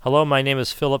Hello, my name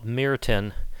is Philip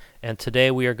Merton, and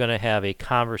today we are going to have a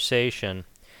conversation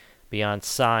beyond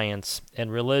science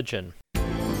and religion.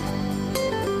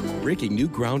 Breaking new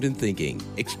ground in thinking,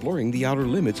 exploring the outer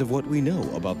limits of what we know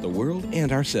about the world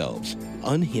and ourselves,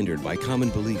 unhindered by common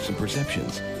beliefs and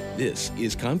perceptions. This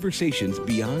is Conversations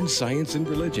Beyond Science and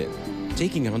Religion,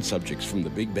 taking on subjects from the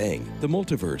Big Bang, the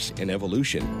multiverse, and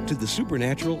evolution, to the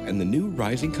supernatural and the new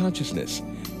rising consciousness.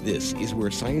 This is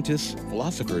where scientists,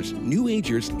 philosophers, New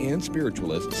Agers, and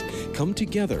spiritualists come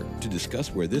together to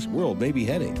discuss where this world may be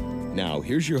heading. Now,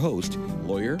 here's your host,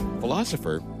 lawyer,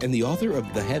 philosopher, and the author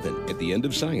of The Heaven at the End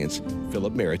of Science,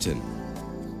 Philip Merton.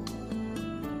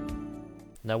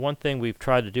 Now, one thing we've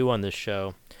tried to do on this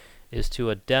show is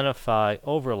to identify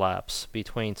overlaps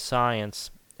between science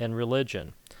and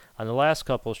religion. On the last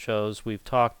couple shows, we've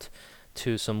talked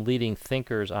to some leading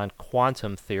thinkers on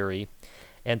quantum theory,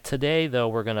 and today, though,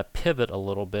 we're going to pivot a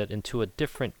little bit into a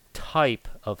different type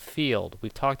of field.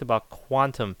 We've talked about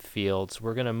quantum fields.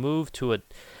 We're going to move to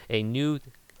a new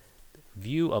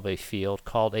view of a field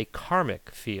called a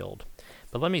karmic field.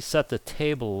 But let me set the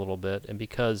table a little bit, and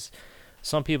because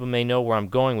some people may know where I'm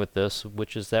going with this,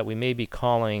 which is that we may be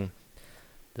calling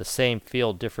the same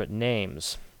field different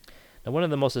names. Now, one of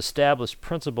the most established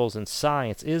principles in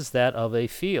science is that of a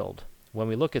field. When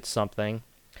we look at something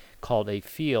called a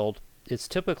field, it's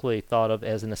typically thought of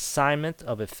as an assignment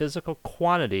of a physical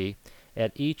quantity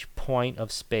at each point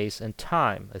of space and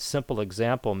time. A simple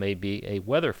example may be a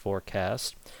weather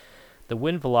forecast. The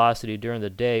wind velocity during the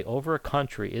day over a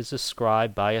country is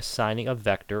described by assigning a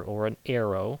vector or an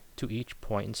arrow to each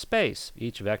point in space.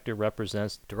 Each vector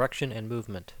represents direction and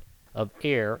movement of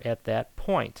air at that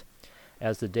point.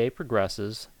 As the day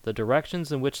progresses, the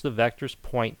directions in which the vectors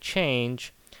point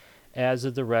change as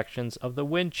the directions of the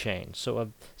wind change.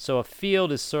 So a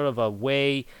field is sort of a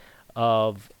way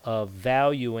of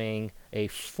valuing a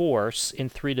force in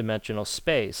three-dimensional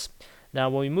space. Now,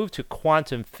 when we move to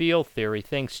quantum field theory,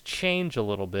 things change a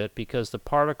little bit because the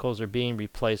particles are being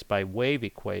replaced by wave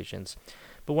equations.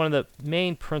 But one of the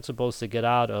main principles to get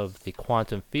out of the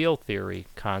quantum field theory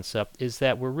concept is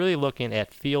that we're really looking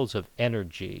at fields of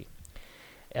energy.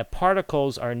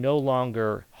 Particles are no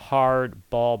longer hard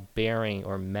ball-bearing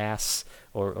or mass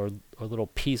or little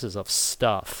pieces of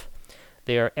stuff.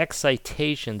 They are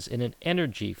excitations in an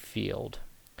energy field.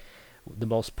 The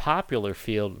most popular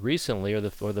field recently, or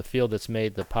the field that's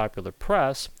made the popular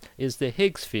press, is the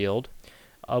Higgs field,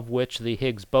 of which the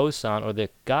Higgs boson, or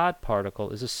the God particle,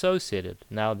 is associated.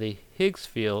 Now, the Higgs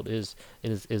field is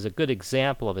a good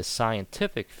example of a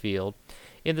scientific field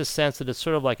in the sense that it's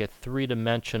sort of like a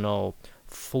three-dimensional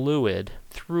fluid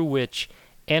through which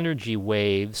energy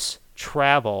waves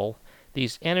travel.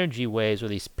 These energy waves, or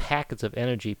these packets of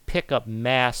energy, pick up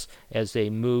mass as they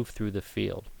move through the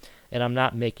field. And I'm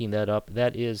not making that up.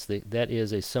 That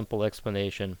is a simple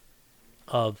explanation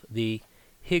of the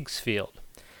Higgs field.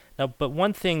 Now, but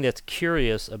one thing that's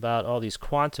curious about all these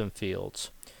quantum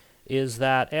fields is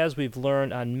that, as we've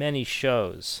learned on many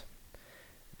shows,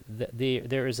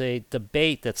 there is a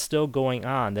debate that's still going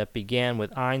on that began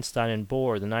with Einstein and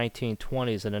Bohr in the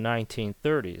 1920s and the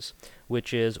 1930s,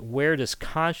 which is, where does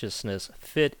consciousness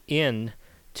fit in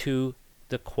to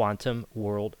the quantum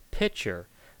world picture?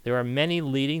 There are many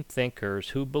leading thinkers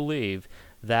who believe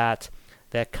that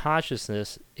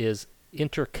consciousness is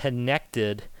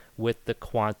interconnected with the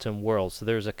quantum world. So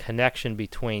there's a connection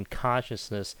between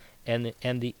consciousness and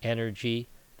the energy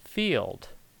field.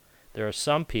 There are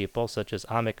some people, such as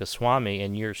Amit Goswami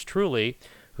and yours truly,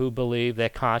 who believe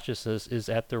that consciousness is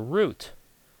at the root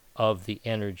of the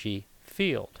energy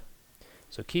field.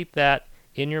 So keep that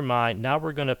in your mind. Now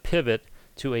we're going to pivot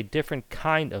to a different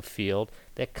kind of field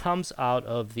that comes out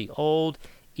of the old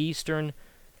Eastern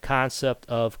concept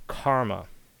of karma.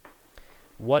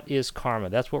 What is karma?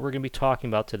 That's what we're going to be talking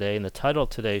about today, and the title of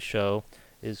today's show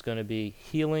is going to be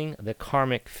Healing the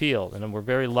Karmic Field. And we're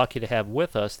very lucky to have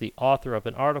with us the author of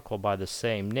an article by the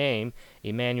same name,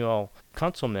 Emanuel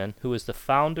Kunzelman, who is the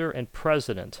founder and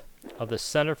president of the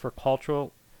Center for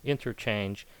Cultural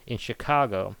Interchange in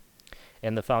Chicago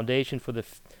and the Foundation for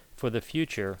the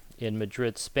Future in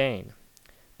Madrid, Spain.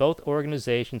 Both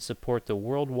organizations support the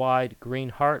worldwide Green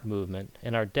Heart movement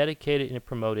and are dedicated in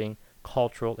promoting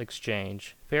cultural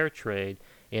exchange, fair trade,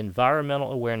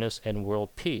 environmental awareness, and world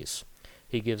peace.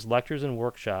 He gives lectures and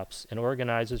workshops and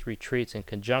organizes retreats in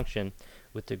conjunction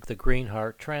with the Green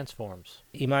Heart Transforms.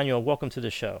 Emanuel, welcome to the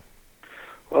show.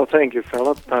 Well, thank you,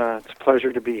 Philip. It's a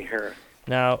pleasure to be here.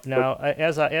 Now,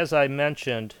 as I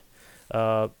mentioned,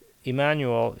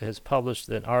 Emanuel has published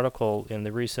an article in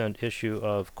the recent issue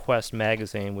of Quest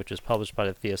magazine, which is published by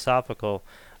the Theosophical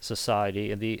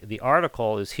society. And the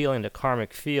article is Healing the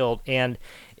Karmic Field, and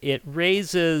it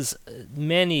raises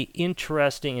many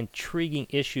interesting, intriguing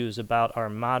issues about our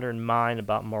modern mind,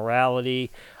 about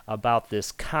morality, about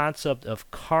this concept of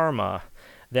karma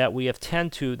that we have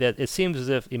that it seems as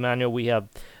if, Emmanuel, we have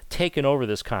taken over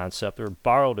this concept or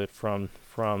borrowed it from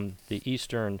the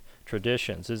Eastern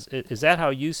traditions. Is that how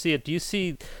you see it? Do you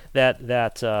see that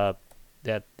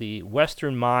the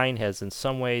Western mind has in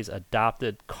some ways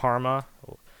adopted karma?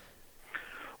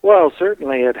 Well,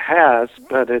 certainly it has,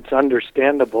 but it's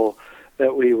understandable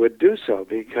that we would do so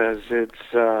because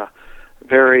it's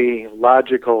very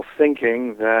logical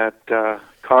thinking that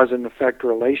cause and effect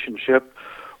relationship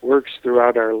works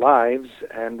throughout our lives,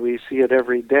 and we see it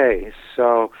every day.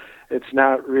 So it's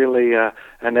not really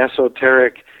an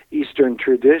esoteric Eastern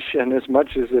tradition as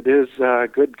much as it is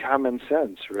good common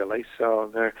sense, really.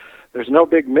 So there's no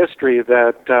big mystery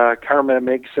that karma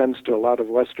makes sense to a lot of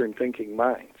Western thinking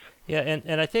minds. Yeah,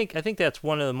 and I think that's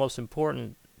one of the most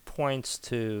important points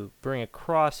to bring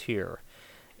across here,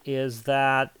 is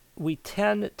that we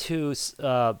tend to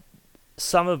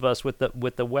some of us with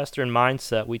the Western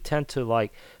mindset, we tend to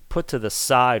like put to the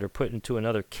side or put into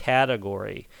another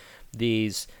category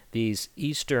these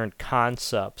Eastern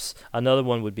concepts. Another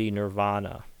one would be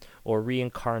nirvana or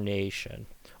reincarnation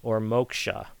or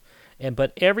moksha.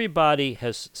 But everybody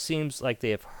seems like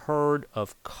they have heard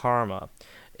of karma.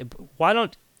 Why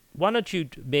don't you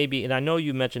maybe, and I know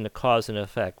you mentioned the cause and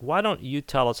effect, why don't you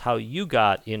tell us how you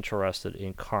got interested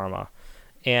in karma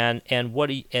and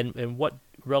what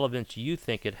relevance you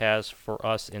think it has for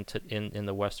us in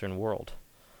the Western world?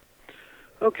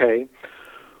 Okay.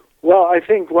 Well, I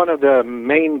think one of the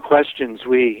main questions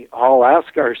we all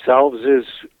ask ourselves is,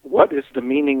 what is the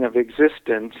meaning of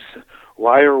existence?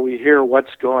 Why are we here?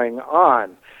 What's going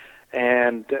on?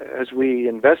 And as we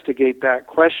investigate that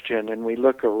question and we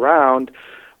look around,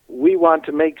 we want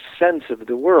to make sense of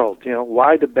the world. You know,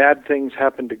 why do bad things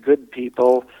happen to good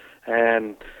people,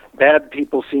 and bad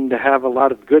people seem to have a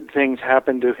lot of good things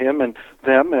happen to him and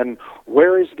them, and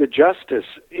where is the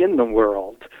justice in the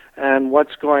world, and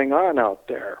what's going on out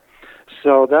there?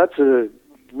 So that's a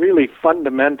really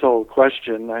fundamental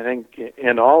question, I think,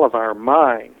 in all of our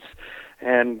minds.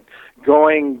 And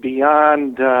going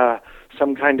beyond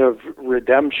some kind of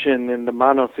redemption in the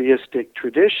monotheistic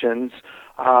traditions,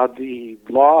 the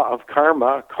law of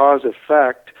karma,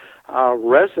 cause-effect,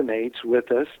 resonates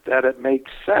with us, that it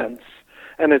makes sense,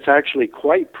 and it's actually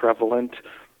quite prevalent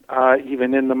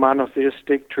even in the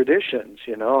monotheistic traditions,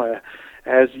 you know,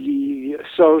 as ye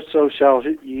sow, so shall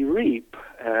ye reap.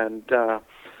 And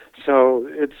so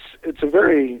it's a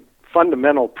very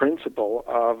fundamental principle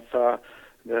of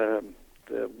the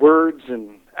words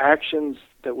and actions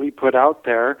that we put out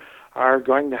there are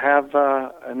going to have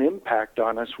an impact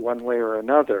on us one way or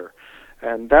another.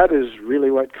 And that is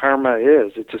really what karma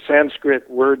is. It's a Sanskrit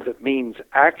word that means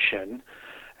action.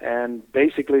 And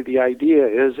basically the idea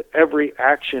is every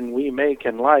action we make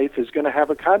in life is going to have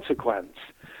a consequence.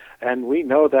 And we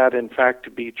know that, in fact,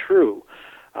 to be true.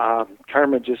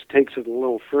 Karma just takes it a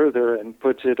little further and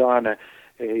puts it on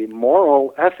a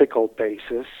moral, ethical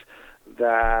basis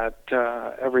that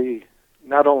every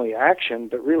not only action,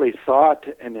 but really thought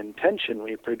and intention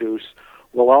we produce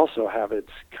will also have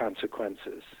its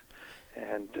consequences.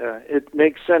 And it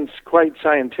makes sense quite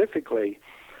scientifically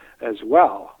as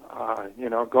well. You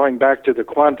know, going back to the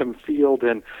quantum field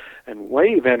and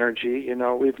wave energy, you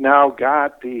know, we've now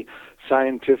got the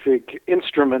scientific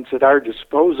instruments at our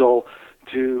disposal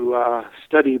to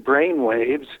study brain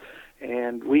waves,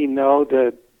 and we know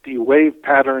that the wave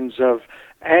patterns of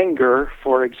anger,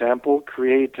 for example,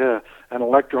 create an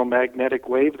electromagnetic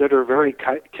wave that are very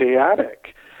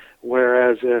chaotic,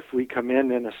 whereas if we come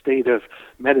in a state of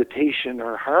meditation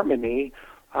or harmony,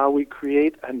 we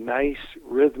create a nice,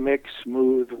 rhythmic,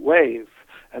 smooth wave.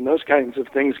 And those kinds of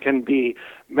things can be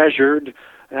measured,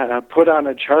 put on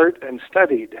a chart, and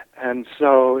studied. And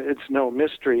so it's no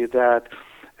mystery that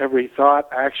every thought,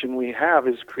 action we have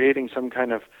is creating some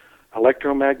kind of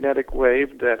electromagnetic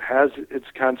wave that has its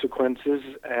consequences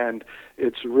and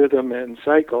its rhythm and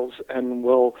cycles, and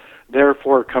will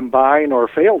therefore combine or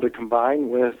fail to combine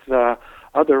with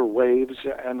other waves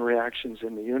and reactions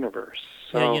in the universe.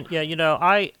 So, you know,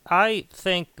 I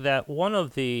think that one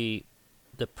of the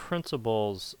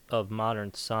principles of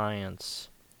modern science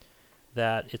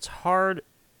that it's hard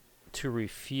to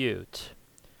refute,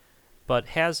 but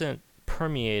hasn't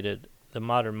permeated the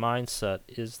modern mindset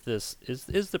is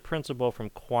the principle from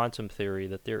quantum theory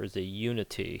that there is a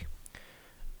unity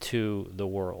to the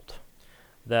world.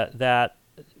 That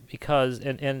because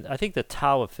and I think the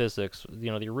Tao of Physics, you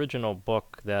know, the original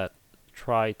book that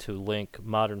tried to link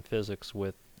modern physics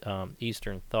with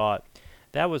Eastern thought.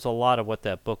 That was a lot of what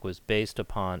that book was based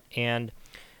upon. And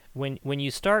when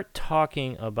you start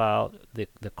talking about the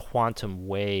quantum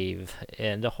wave,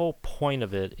 and the whole point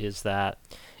of it is that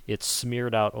it's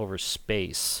smeared out over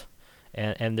space,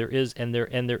 and there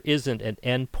isn't an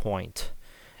end point.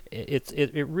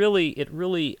 It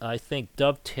really I think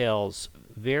dovetails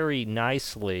very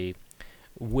nicely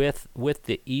with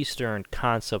the Eastern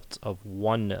concepts of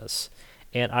oneness.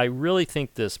 And I really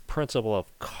think this principle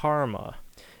of karma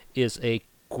is a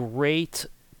great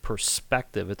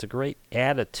perspective. It's a great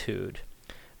attitude,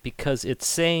 because it's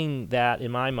saying that,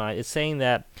 in my mind, it's saying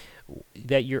that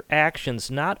your actions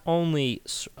not only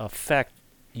affect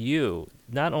you,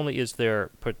 not only is there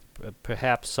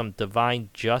perhaps some divine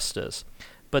justice,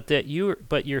 but that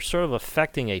you're sort of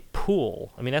affecting a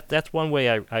pool. I mean, that's one way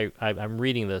I'm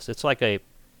reading this. It's like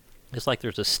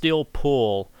there's a steel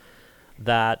pool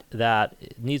that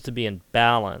needs to be in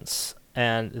balance,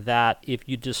 and that if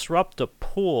you disrupt the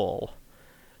pool,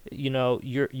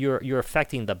 you're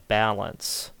affecting the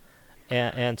balance,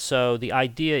 and so the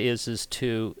idea is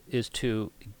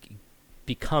to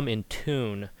become in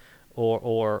tune,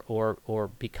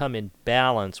 or become in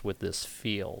balance with this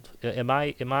field. Am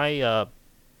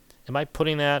I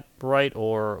putting that right,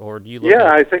 or do you look Yeah,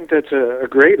 at I think that's a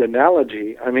great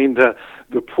analogy. I mean, the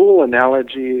pool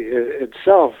analogy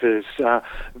itself is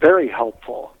very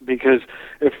helpful, because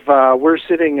if we're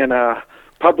sitting in a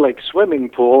public swimming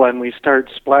pool and we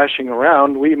start splashing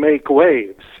around, we make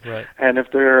waves. Right. And if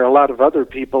there are a lot of other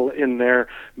people in there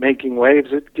making waves,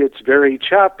 it gets very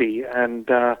choppy and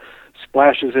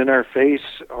splashes in our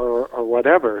face or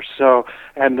whatever. So,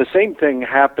 and the same thing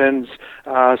happens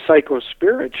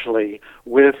psychospiritually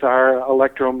with our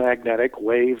electromagnetic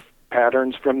wave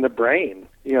patterns from the brain.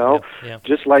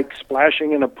 Just like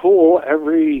splashing in a pool,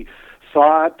 every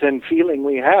thought and feeling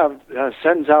we have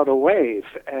sends out a wave,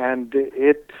 and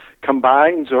it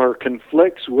combines or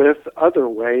conflicts with other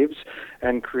waves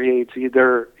and creates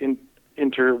either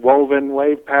interwoven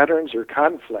wave patterns or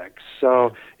conflicts.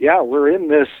 So yeah, we're in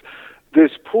this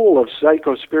pool of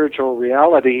psycho-spiritual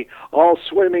reality, all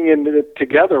swimming in it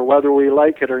together, whether we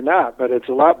like it or not. But it's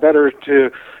a lot better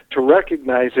to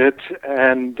recognize it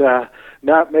and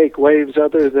not make waves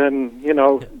other than,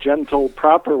 gentle,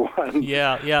 proper ones.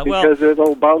 Yeah. Because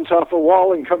it'll bounce off a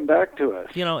wall and come back to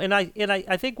us. And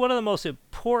I think one of the most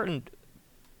important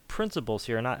principles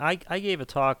here, and I gave a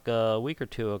talk a week or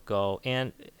two ago,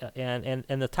 and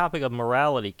the topic of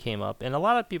morality came up, and a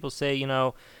lot of people say,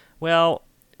 well,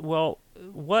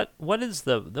 what is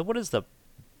the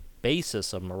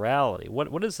basis of morality?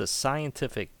 What is the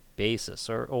scientific basis,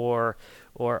 or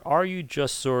are you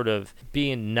just sort of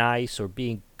being nice or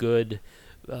being good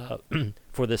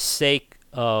for the sake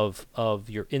of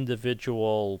your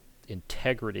individual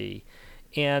integrity?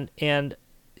 And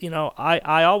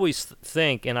I always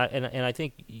think, and I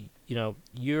think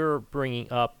you're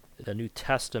bringing up a New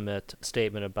Testament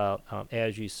statement about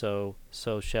as ye sow,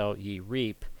 so shall ye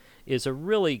reap, is a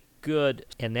really good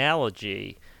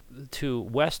analogy to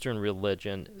Western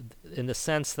religion, in the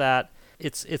sense that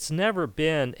it's never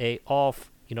been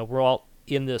we're all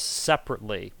in this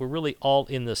separately. We're really all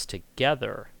in this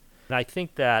together. And I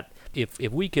think that if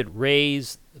we could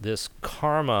raise this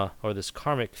karma or this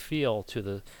karmic field to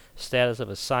the status of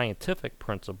a scientific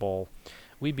principle,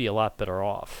 we'd be a lot better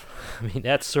off. I mean,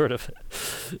 that's sort of,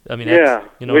 yeah,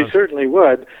 we certainly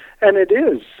would. And it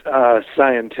is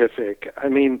scientific. I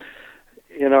mean,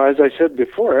 as I said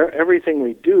before, everything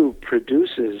we do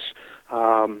produces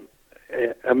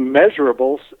a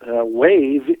measurable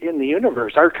wave in the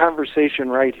universe. Our conversation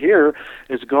right here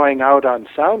is going out on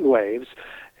sound waves,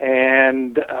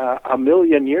 and a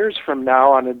million years from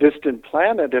now on a distant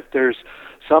planet, if there's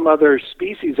some other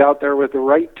species out there with the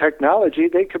right technology,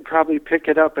 they could probably pick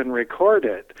it up and record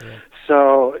it. Yeah.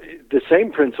 So the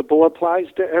same principle applies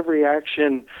to every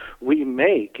action we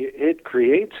make. It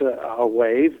creates a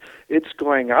wave. It's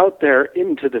going out there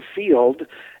into the field,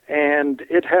 and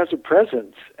it has a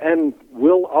presence, and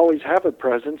will always have a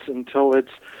presence until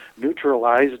it's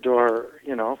neutralized or,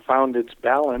 found its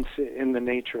balance in the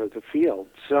nature of the field.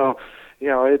 So,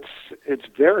 it's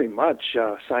very much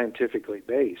scientifically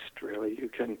based, really.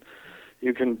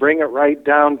 You can bring it right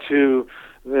down to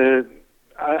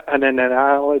an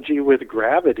analogy with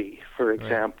gravity, for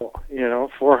example. Right.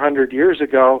 400 years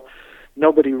ago,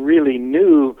 nobody really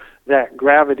knew that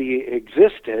gravity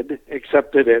existed,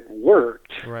 except that it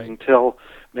worked, right, until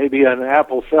maybe an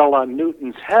apple fell on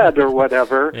Newton's head or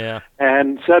whatever, yeah,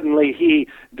 and suddenly he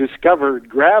discovered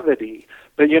gravity.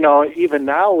 But, you know, even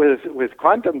now with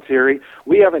quantum theory,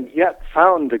 we haven't yet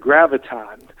found the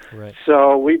graviton. Right.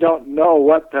 So we don't know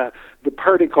what the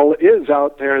particle is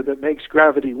out there that makes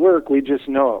gravity work. We just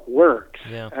know it works.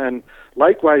 Yeah. And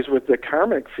likewise with the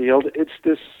karmic field, it's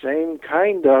this same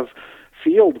kind of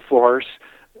field force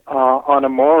on a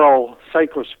moral,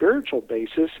 psycho-spiritual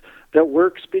basis that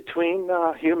works between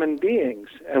human beings.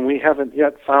 And we haven't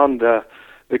yet found the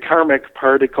karmic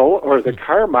particle or the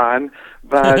karman,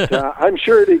 but I'm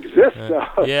sure it exists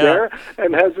out there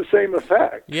and has the same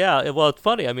effect. Yeah, well, it's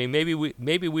funny. I mean, maybe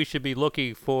we should be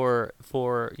looking for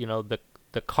you know the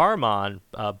Karman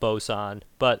boson,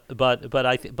 but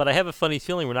I have a funny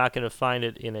feeling we're not going to find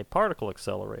it in a particle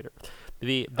accelerator.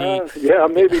 Yeah,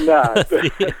 maybe not.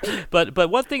 but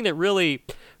one thing that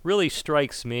really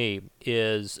strikes me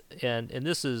is, and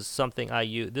this is something I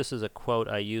use. This is a quote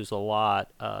I use a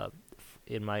lot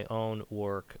in my own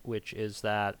work, which is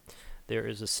that there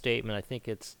is a statement. I think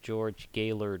it's George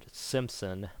Gaylord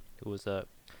Simpson, who was a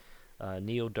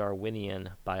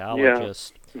neo-Darwinian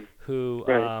biologist, who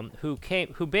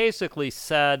basically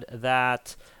said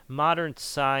that modern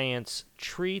science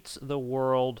treats the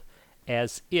world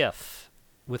as if,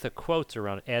 with a quotes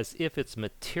around it, as if it's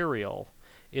material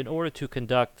in order to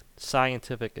conduct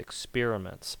scientific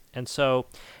experiments. And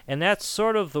that's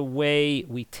sort of the way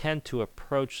we tend to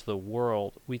approach the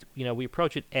world. We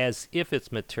approach it as if it's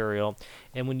material,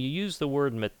 and when you use the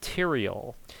word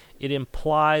material, it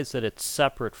implies that it's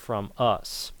separate from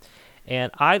us.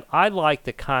 And I like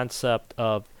the concept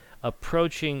of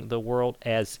approaching the world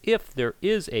as if there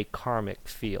is a karmic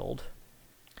field,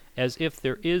 as if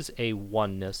there is a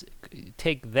oneness.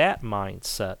 Take that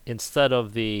mindset instead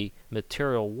of the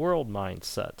material world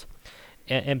mindset.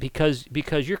 And because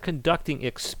you're conducting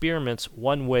experiments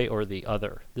one way or the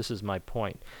other. This is my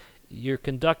point. You're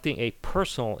conducting a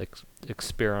personal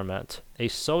experiment, a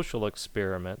social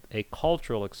experiment, a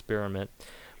cultural experiment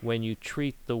when you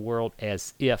treat the world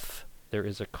as if there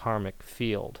is a karmic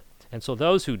field. And so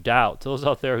those who doubt, those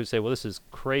out there who say, well, this is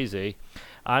crazy,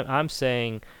 I'm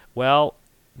saying, well,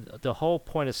 the whole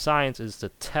point of science is to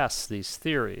test these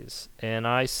theories. And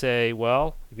I say,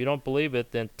 well, if you don't believe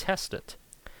it, then test it.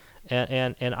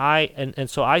 And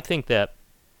so I think that,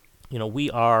 you know, we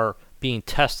are being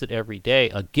tested every day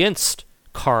against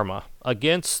karma,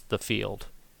 against the field.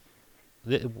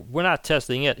 We're not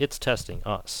testing it, it's testing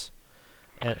us.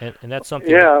 And that's something...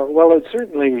 Yeah, well, it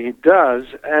certainly does,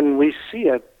 and we see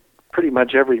it pretty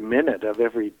much every minute of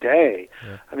every day.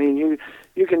 Yeah. I mean,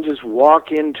 you can just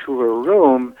walk into a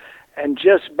room, and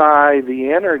just by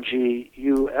the energy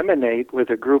you emanate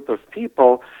with a group of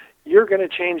people, you're going to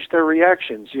change their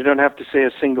reactions. You don't have to say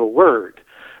a single word.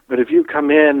 But if you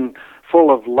come in full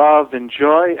of love and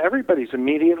joy, everybody's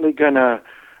immediately going to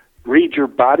read your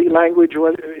body language,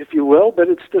 if you will, but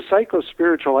it's the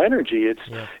psycho-spiritual energy.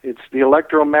 It's the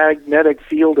electromagnetic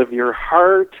field of your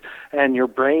heart and your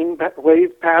brain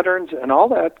wave patterns, and all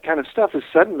that kind of stuff is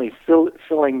suddenly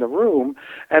filling the room.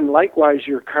 And likewise,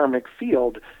 your karmic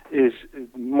field is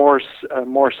more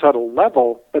subtle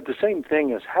level, but the same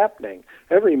thing is happening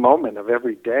every moment of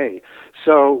every day.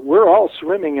 So we're all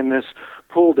swimming in this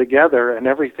pool together, and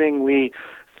everything we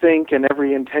think and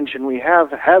every intention we have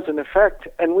has an effect,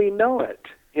 and we know it.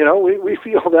 You know, we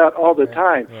feel that all the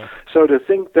time. Yeah. So to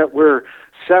think that we're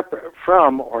separate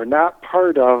from or not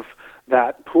part of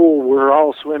that pool we're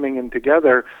all swimming in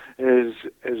together is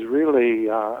really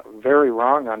very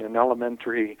wrong on an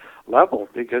elementary level,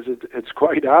 because it's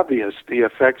quite obvious the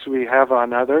effects we have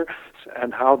on others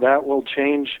and how that will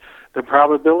change the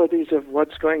probabilities of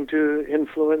what's going to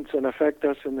influence and affect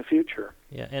us in the future.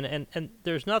 Yeah, and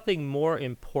there's nothing more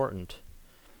important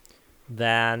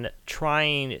than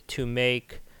trying to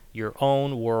make your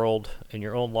own world and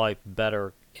your own life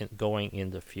better going in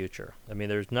the future. I mean,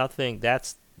 there's nothing,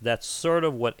 that's sort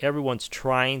of what everyone's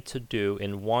trying to do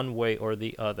in one way or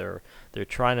the other. They're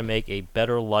trying to make a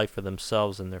better life for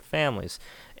themselves and their families.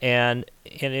 And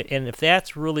if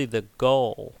that's really the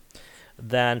goal,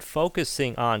 then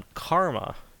focusing on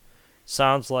karma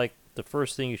sounds like the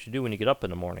first thing you should do when you get up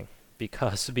in the morning,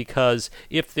 because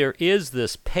if there is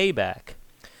this payback,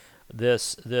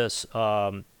 this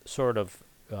sort of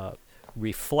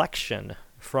reflection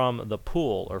from the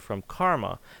pool or from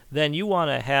karma, then you want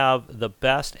to have the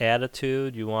best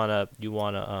attitude. You want to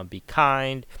be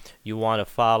kind. You want to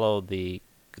follow the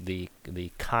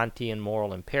Kantian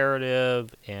moral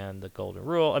imperative and the golden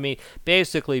rule. I mean,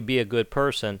 basically be a good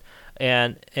person.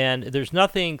 And there's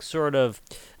nothing sort of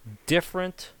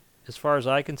different, as far as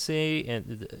I can see,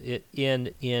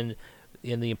 in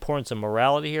the importance of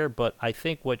morality here. But I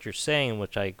think what you're saying,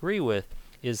 which I agree with,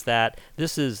 is that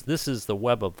this is the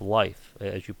web of life,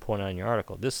 as you point out in your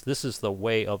article. This is the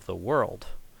way of the world.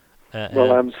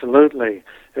 Well, absolutely,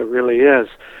 it really is,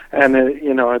 and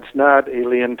it's not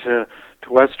alien to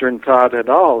Western thought at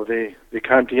all. The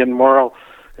Kantian moral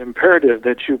imperative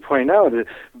that you point out: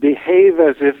 behave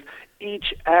as if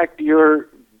each act you're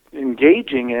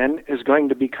engaging in is going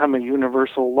to become a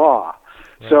universal law.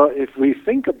 Right. So if we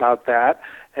think about that,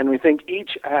 and we think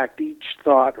each act, each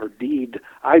thought or deed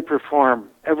I perform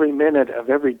every minute of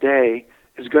every day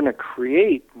is going to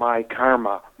create my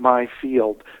karma, my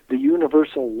field, the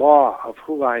universal law of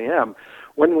who I am.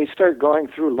 When we start going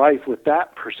through life with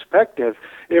that perspective,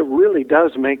 it really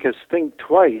does make us think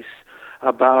twice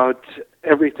about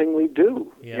everything we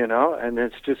do, and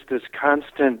it's just this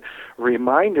constant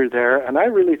reminder there, and I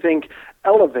really think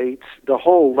elevates the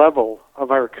whole level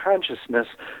of our consciousness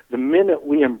the minute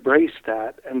we embrace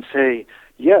that and say,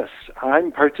 yes,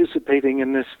 I'm participating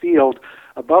in this field.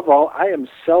 Above all, I am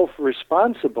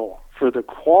self-responsible for the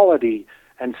quality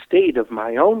and state of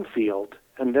my own field,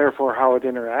 and therefore how it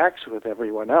interacts with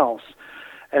everyone else.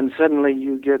 And suddenly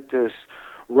you get this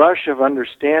rush of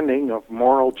understanding of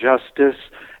moral justice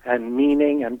and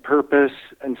meaning and purpose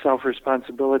and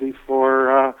self-responsibility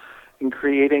for in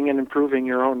creating and improving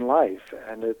your own life.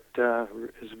 And it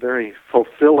is a very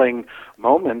fulfilling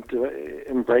moment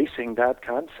embracing that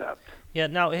concept. Yeah.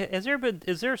 Now,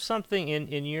 is there something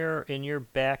in your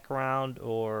background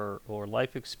or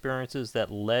life experiences that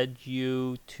led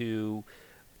you to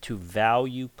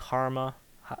value karma?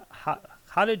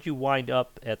 How did you wind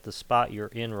up at the spot you're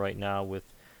in right now with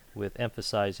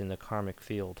emphasizing the karmic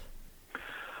field?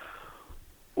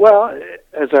 Well,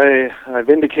 as I've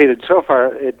indicated so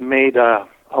far, it made a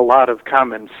lot of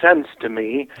common sense to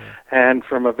me, and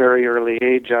from a very early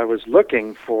age I was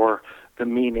looking for the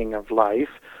meaning of life.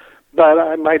 But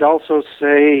I might also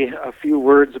say a few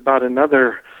words about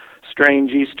another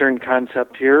strange Eastern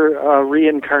concept here,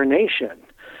 reincarnation,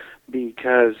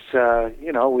 because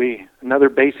another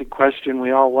basic question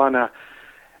we all want to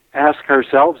ask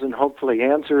ourselves and hopefully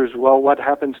answer is, well, what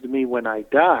happens to me when I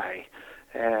die?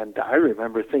 And I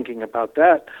remember thinking about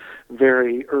that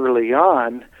very early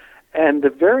on. And the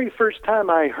very first time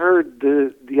I heard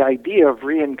the idea of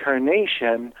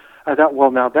reincarnation, I thought,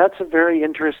 well, now that's a very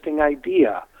interesting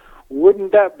idea.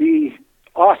 Wouldn't that be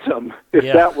awesome if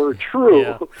that were true?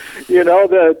 Yeah.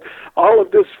 That all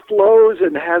of this flows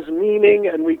and has meaning,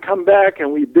 and we come back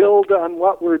and we build on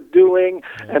what we're doing,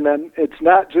 and then it's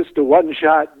not just a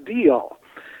one-shot deal.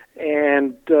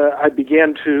 And I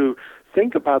began to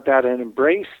think about that and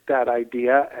embrace that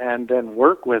idea and then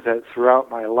work with it throughout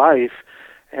my life,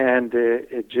 and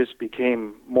it just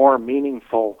became more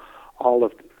meaningful all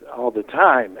the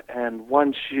time. And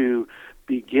once you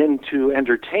begin to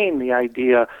entertain the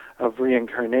idea of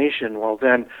reincarnation, well,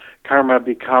 then karma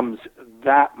becomes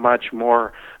that much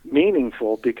more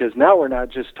meaningful, because now we're not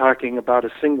just talking about a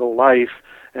single life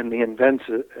and the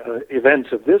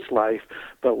events of this life,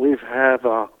 but we have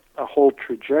a whole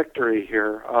trajectory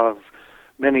here of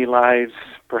many lives,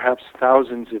 perhaps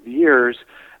thousands of years,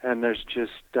 and there's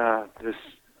just this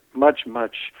much,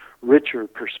 much richer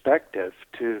perspective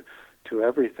to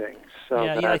everything. So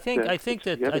I think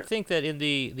that in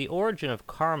the origin of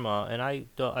karma, and I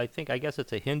guess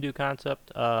it's a Hindu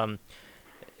concept.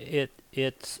 It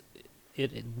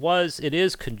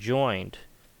is conjoined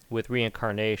with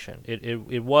reincarnation.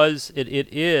 It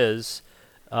is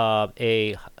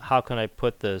a, how can I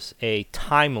put this, a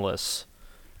timeless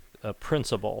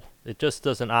principle. It just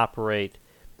doesn't operate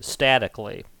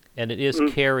statically, and it is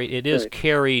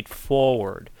carried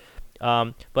forward.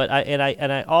 But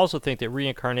I also think that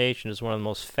reincarnation is one of the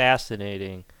most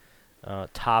fascinating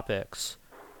topics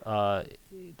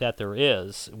that there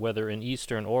is, whether in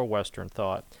Eastern or Western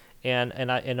thought. And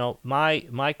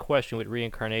my question with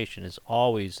reincarnation is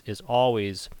always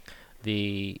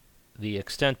the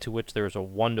extent to which there is a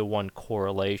one-to-one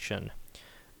correlation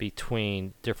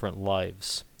between different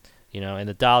lives. And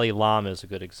the Dalai Lama is a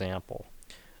good example.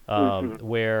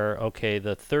 Where,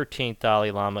 the 13th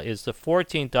Dalai Lama is the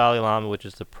 14th Dalai Lama, which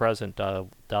is the present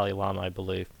Dalai Lama, I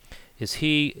believe. Is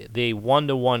he the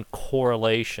one-to-one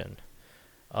correlation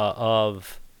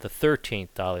of the 13th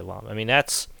Dalai Lama?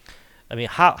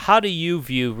 How do you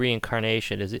view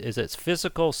reincarnation? Is it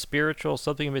physical, spiritual,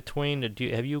 something in between?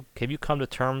 Have you come to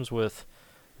terms with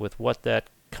what that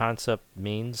concept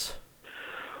means?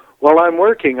 Well, I'm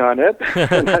working on it,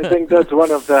 and I think that's one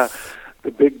of the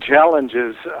big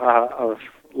challenges of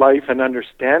life and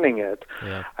understanding it.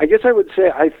 Yeah. I guess I would say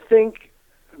I think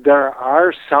there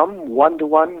are some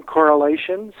one-to-one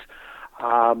correlations,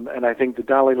 and I think the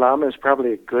Dalai Lama is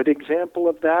probably a good example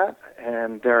of that,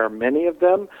 and there are many of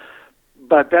them.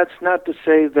 but that's not to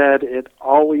say that it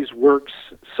always works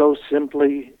so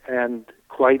simply and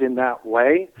quite in that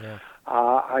way. Yeah.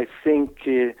 I think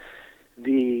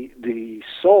the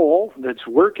soul that's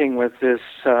working with this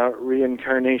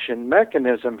reincarnation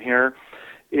mechanism here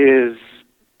is,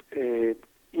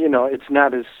 it's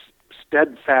not as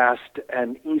steadfast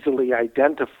and easily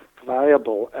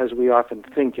identifiable as we often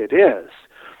think it is.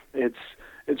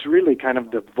 It's really kind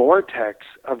of the vortex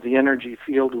of the energy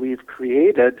field we've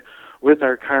created with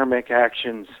our karmic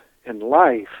actions in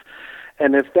life.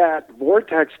 And if that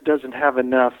vortex doesn't have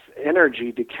enough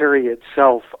energy to carry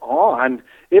itself on,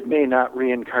 it may not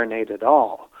reincarnate at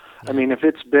all. I mean, if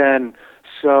it's been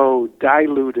so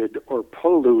diluted or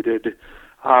polluted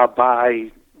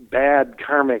by bad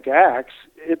karmic acts,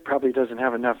 it probably doesn't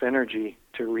have enough energy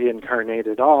to reincarnate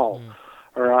at all.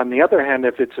 Or on the other hand,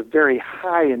 if it's a very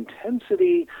high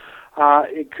intensity,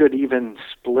 it could even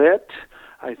split.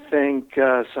 I think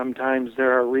sometimes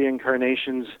there are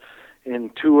reincarnations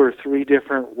in 2 or 3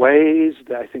 different ways.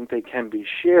 I think they can be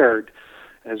shared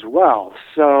as well.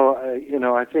 So,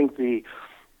 I think the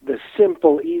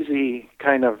simple, easy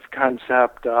kind of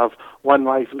concept of one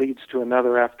life leads to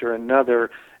another after another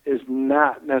is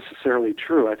not necessarily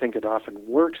true. I think it often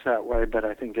works that way, but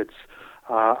I think it's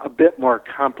a bit more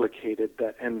complicated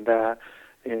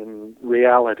in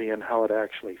reality and how it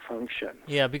actually functions.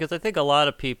 Yeah, because I think a lot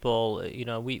of people,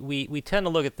 we tend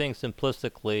to look at things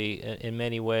simplistically in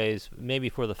many ways, maybe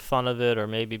for the fun of it, or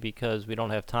maybe because we don't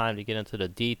have time to get into the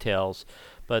details.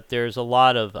 But there's a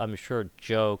lot of, I'm sure,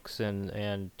 jokes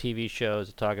and TV shows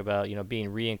that talk about,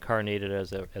 being reincarnated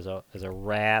as a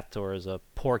rat or as a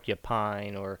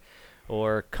porcupine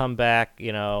or come back,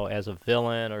 as a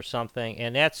villain or something.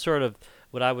 And that's sort of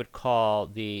what I would call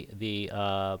the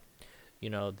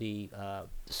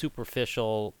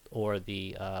superficial or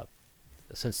the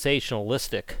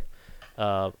sensationalistic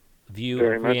view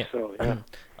Very much so, yeah.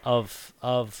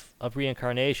 of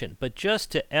reincarnation. But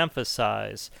just to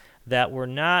emphasize that we're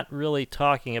not really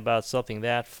talking about something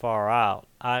that far out,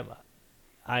 I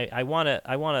want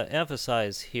to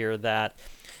emphasize here that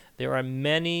there are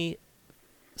many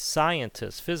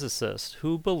scientists, physicists,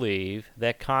 who believe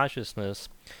that consciousness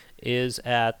is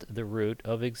at the root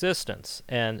of existence.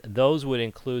 And those would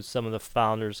include some of the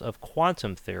founders of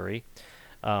quantum theory,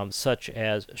 such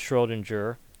as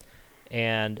Schrödinger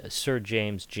and Sir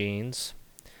James Jeans,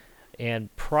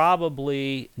 and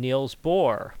probably Niels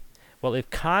Bohr. Well,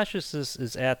 if consciousness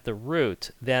is at the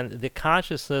root, then the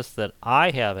consciousness that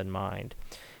I have in mind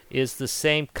is the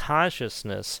same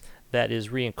consciousness that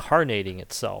is reincarnating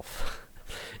itself.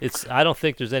 I don't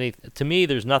think to me,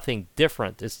 there's nothing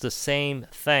different. It's the same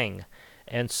thing.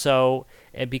 And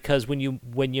because when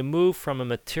you move from a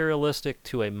materialistic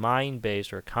to a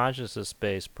mind-based or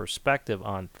consciousness-based perspective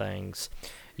on things,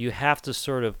 you have to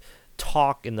sort of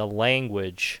talk in the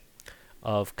language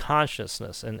of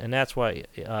consciousness. And that's why,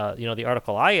 the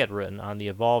article I had written on the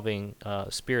evolving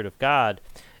spirit of God,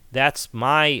 that's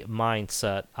my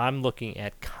mindset. I'm looking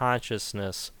at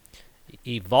consciousness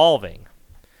evolving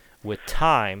with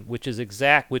time, which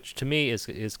to me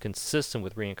is consistent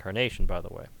with reincarnation, by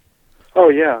the way. Oh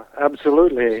yeah,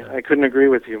 absolutely. I couldn't agree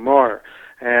with you more.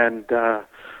 And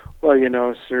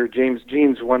Sir James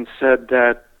Jeans once said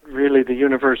that really the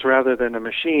universe, rather than a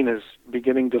machine, is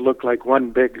beginning to look like one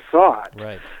big thought.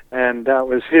 Right. And that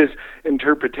was his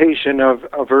interpretation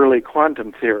of early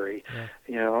quantum theory.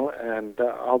 Yeah. And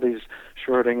all these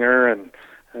Schrödinger and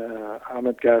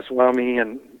Ahmed Ghazwami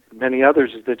and many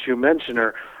others that you mentioned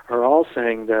are all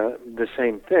saying the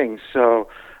same thing. So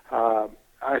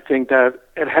I think that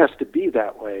it has to be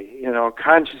that way.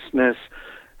 Consciousness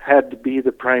had to be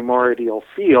the primordial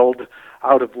field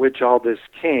out of which all this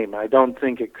came. I don't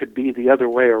think it could be the other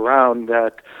way around,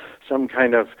 that some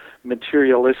kind of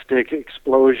materialistic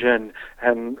explosion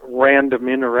and random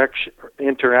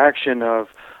interaction of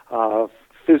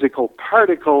physical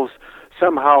particles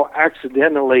somehow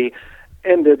accidentally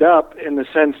ended up in the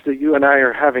sense that you and I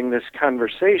are having this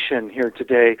conversation here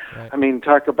today. Right. I mean,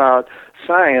 talk about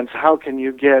science. How can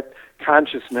you get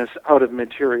consciousness out of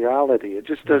materiality? It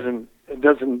just doesn't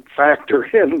factor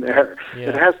in there. Yeah.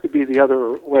 It has to be the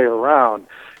other way around.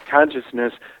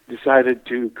 Consciousness decided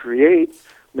to create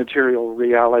material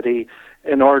reality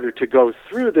in order to go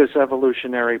through this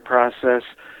evolutionary process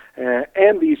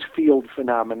and these field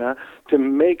phenomena to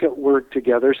make it work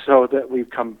together, so that we've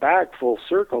come back full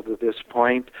circle to this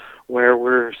point where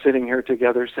we're sitting here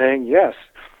together saying, yes,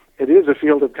 it is a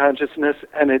field of consciousness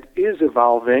and it is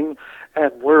evolving,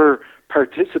 and we're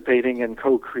participating in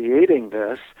co-creating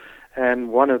this. And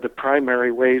one of the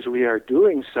primary ways we are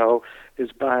doing so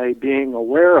is by being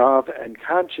aware of and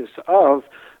conscious of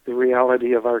the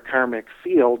reality of our karmic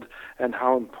field and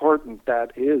how important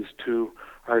that is to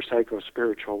our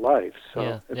psycho-spiritual life.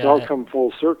 So it's all come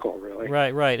full circle, really.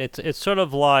 Right. It's sort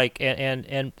of like,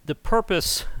 and the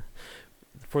purpose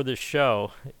for this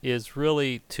show is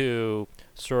really to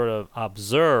sort of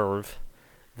observe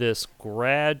this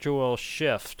gradual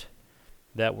shift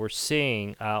that we're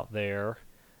seeing out there.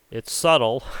 It's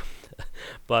subtle,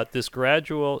 but this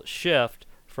gradual shift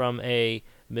from a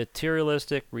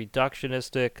materialistic,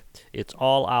 reductionistic, it's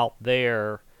all out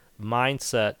there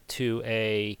mindset to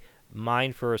a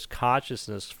mind first,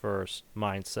 consciousness first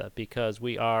mindset, because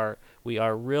we are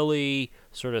really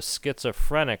sort of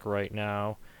schizophrenic right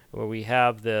now, where we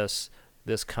have this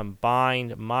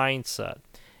combined mindset.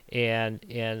 And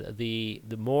the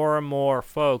more and more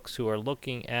folks who are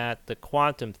looking at the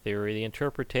quantum theory, the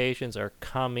interpretations are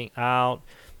coming out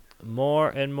more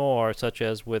and more, such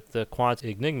as with the Quantum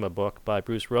Enigma book by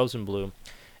Bruce Rosenblum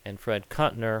and Fred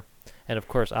Kuntner, and of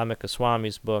course Amit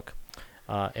Goswami's book,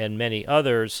 and many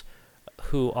others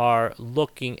who are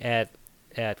looking at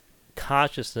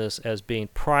consciousness as being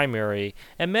primary,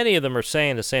 and many of them are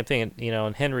saying the same thing.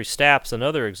 And Henry Stapp's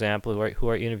another example who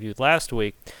I interviewed last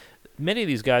week. Many of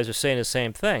these guys are saying the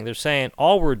same thing. They're saying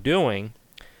all we're doing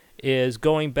is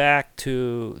going back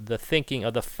to the thinking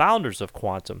of the founders of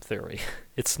quantum theory.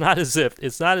 It's not as if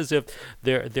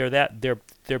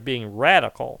they're being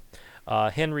radical.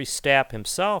 Henry Stapp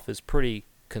himself is pretty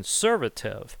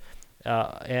conservative,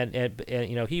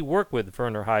 and he worked with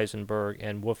Werner Heisenberg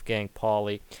and Wolfgang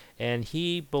Pauli, and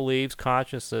he believes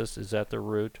consciousness is at the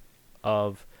root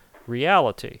of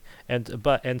reality.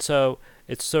 And so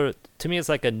it's sort of, to me, it's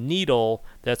like a needle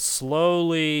that's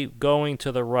slowly going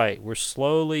to the right. We're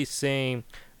slowly seeing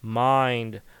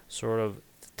mind sort of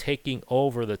taking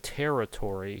over the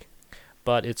territory,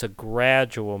 but it's a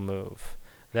gradual move.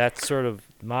 That's sort of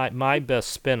my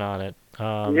best spin on it.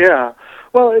 Yeah,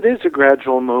 well, it is a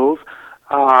gradual move,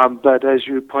 but as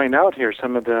you point out here,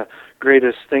 some of the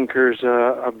greatest thinkers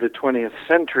of the 20th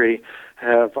century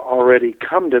have already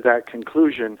come to that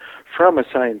conclusion from a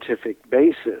scientific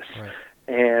basis. Right.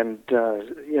 And,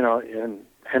 and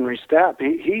Henry Stapp,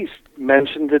 he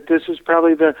mentioned that this is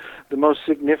probably the most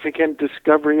significant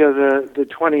discovery of the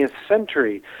 20th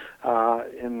century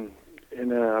in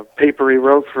a paper he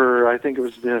wrote for, I think it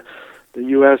was the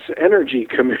U.S. Energy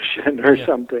Commission or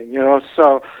something,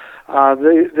 So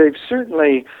they've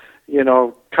certainly,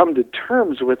 come to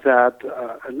terms with that,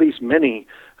 at least many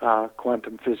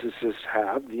quantum physicists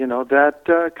have,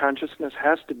 that consciousness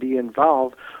has to be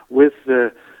involved with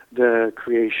the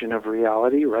creation of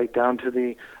reality, right down to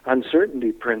the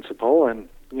uncertainty principle. And,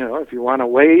 if you want a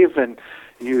wave and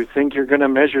you think you're going to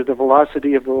measure the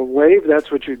velocity of a wave,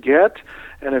 that's what you get.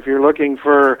 And if you're looking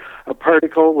for a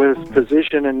particle with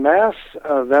position and mass,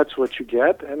 that's what you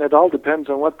get. And it all depends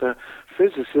on what the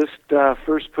physicist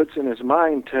first puts in his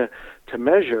mind to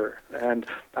measure. And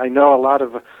I know a lot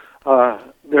of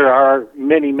there are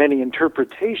many, many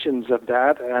interpretations of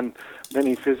that, and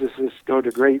many physicists go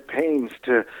to great pains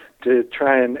to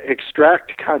try and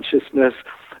extract consciousness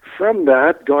from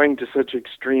that, going to such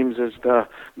extremes as the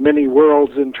many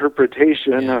worlds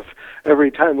interpretation of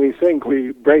every time we think,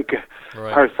 we break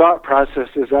our thought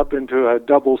processes up into a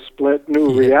double split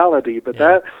new reality. But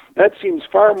that seems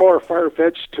far more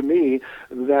far-fetched to me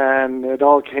than it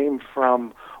all came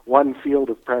from one field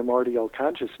of primordial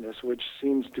consciousness, which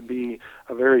seems to be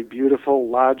a very beautiful,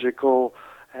 logical,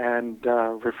 and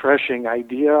refreshing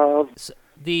idea of.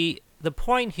 The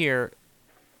point here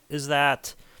is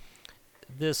that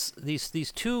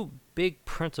these two big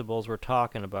principles we're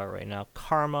talking about right now,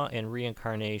 karma and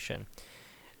reincarnation,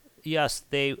 yes,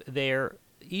 they're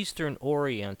Eastern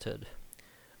oriented,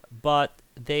 but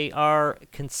they are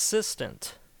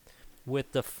consistent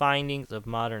with the findings of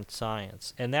modern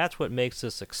science, and that's what makes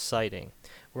this exciting.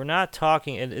 We're not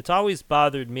talking, and it's always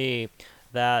bothered me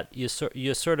that you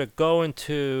sort of go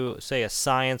into, say, a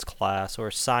science class or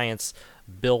a science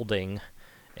building,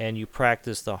 and you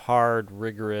practice the hard,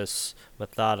 rigorous,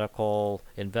 methodical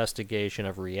investigation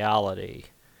of reality.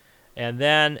 And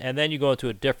then you go into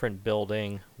a different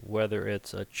building, whether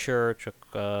it's a church,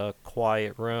 a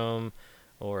quiet room,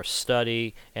 or a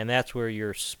study, and that's where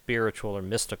you're spiritual or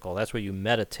mystical. That's where you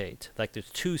meditate. Like there's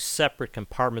two separate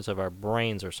compartments of our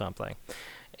brains or something.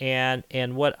 And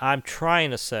what I'm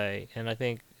trying to say, and I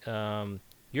think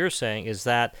you're saying, is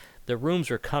that the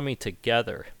rooms are coming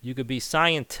together. You could be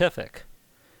scientific,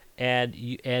 and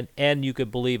you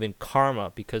could believe in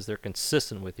karma because they're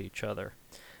consistent with each other.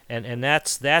 And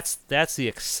that's the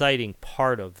exciting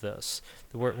part of this.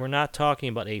 We're not talking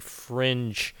about a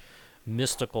fringe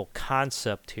mystical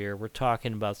concept here. We're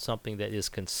talking about something that is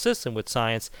consistent with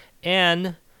science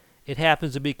and it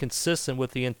happens to be consistent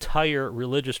with the entire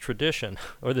religious tradition,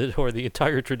 or the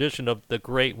entire tradition of the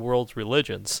great world's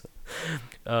religions.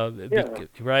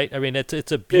 Right? I mean, it's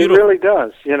a beautiful. It really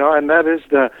does, and that is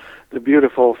the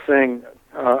beautiful thing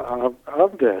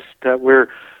of this, that we're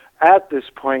at this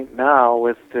point now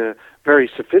with the very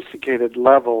sophisticated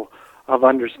level of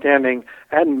understanding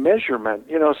and measurement.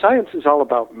 Science is all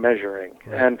about measuring.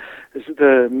 Right. And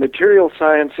the material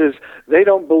sciences, they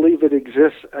don't believe it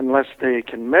exists unless they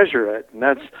can measure it. And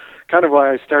that's kind of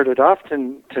why I started off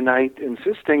tonight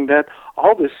insisting that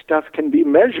all this stuff can be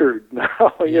measured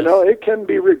now. Yes. It can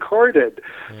be recorded.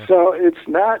 Yeah. So it's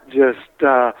not just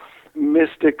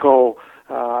mystical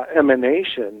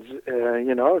emanations.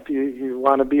 If you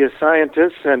want to be a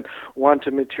scientist and want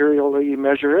to materially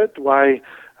measure it, why,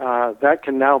 that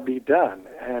can now be done.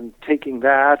 And taking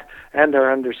that and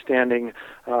our understanding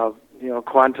of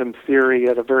quantum theory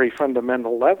at a very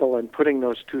fundamental level and putting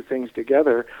those two things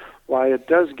together, why it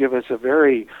does give us a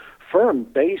very firm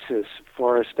basis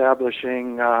for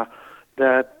establishing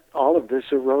that all of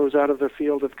this arose out of the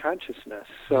field of consciousness.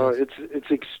 So yes.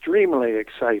 It's extremely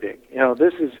exciting.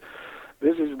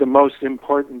 This is the most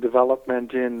important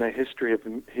development in the history of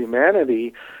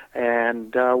humanity,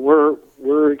 and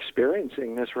we're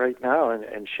experiencing this right now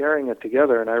and sharing it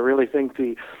together. And I really think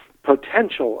the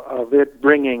potential of it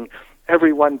bringing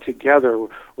everyone together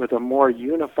with a more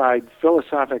unified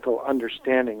philosophical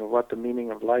understanding of what the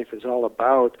meaning of life is all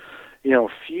about,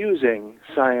 fusing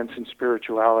science and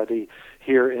spirituality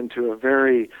here into a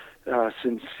very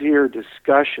sincere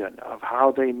discussion of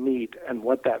how they meet and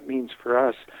what that means for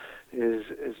us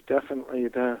is definitely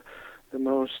the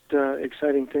most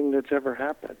exciting thing that's ever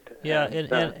happened. Yeah,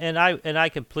 and I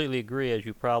completely agree, as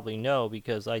you probably know,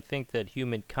 because I think that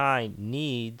humankind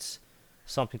needs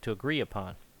something to agree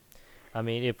upon. I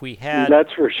mean, if we had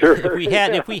that's for sure.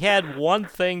 if we had one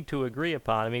thing to agree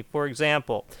upon, I mean, for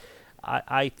example,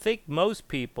 I think most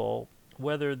people,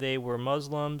 whether they were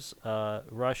Muslims,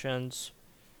 Russians,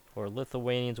 or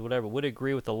Lithuanians, whatever, would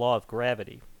agree with the law of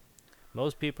gravity.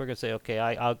 Most people are going to say, okay,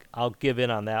 I'll give in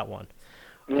on that one.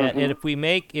 Mm-hmm. And if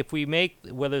we make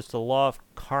whether it's the law of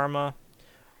karma,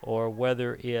 or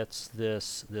whether it's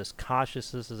this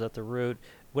consciousness is at the root,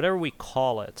 whatever we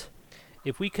call it,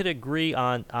 if we could agree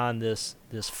on this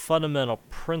fundamental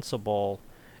principle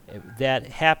that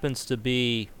happens to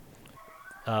be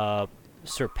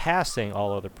surpassing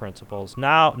all other principles,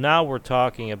 now we're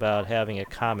talking about having a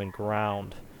common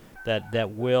ground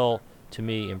that will, to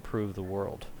me, improve the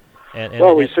world.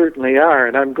 Well, we certainly are,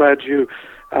 and I'm glad you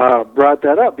brought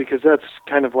that up, because that's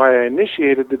kind of why I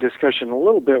initiated the discussion a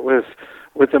little bit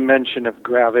with a mention of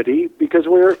gravity, because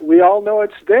we all know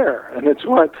it's there, and it's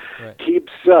what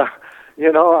keeps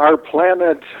our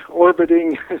planet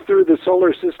orbiting through the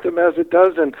solar system as it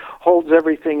does and holds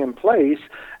everything in place.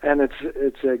 And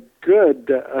it's a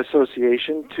good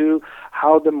association to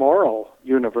how the moral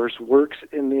universe works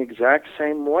in the exact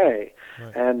same way.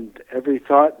 Right. And every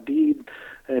thought, deed,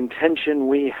 intention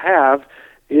we have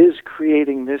is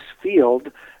creating this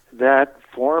field that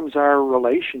forms our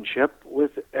relationship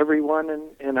with everyone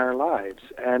in our lives.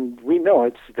 And we know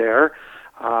it's there.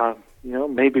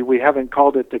 Maybe we haven't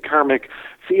called it the karmic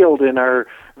field in our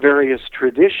various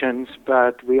traditions,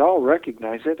 but we all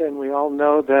recognize it, and we all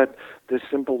know that this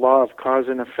simple law of cause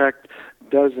and effect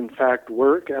does in fact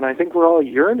work. And I think we're all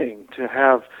yearning to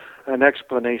have an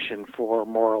explanation for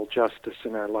moral justice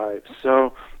in our lives.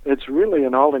 So it's really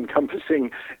an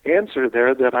all-encompassing answer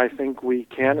there that I think we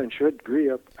can and should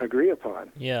agree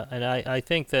upon. Yeah, and I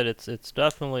think that it's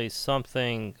definitely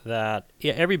something that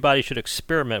everybody should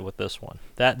experiment with this one.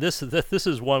 That this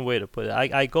is one way to put it.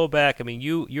 I go back. I mean,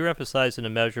 you're emphasizing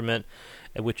the measurement,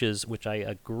 which I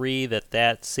agree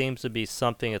that seems to be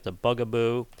something that's a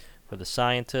bugaboo for the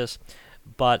scientists,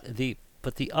 but the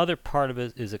other part of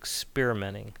it is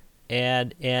experimenting.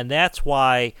 And that's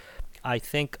why I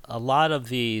think a lot of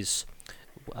these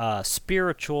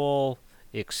spiritual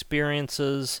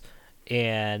experiences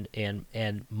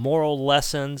and moral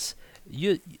lessons,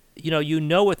 you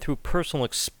know it through personal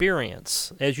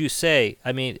experience. As you say,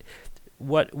 I mean,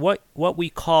 what we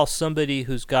call somebody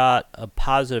who's got a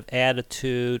positive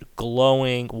attitude,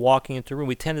 glowing, walking into a room,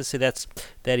 we tend to say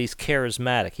that he's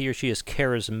charismatic. He or she is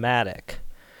charismatic.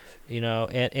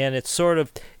 And it's sort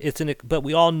of but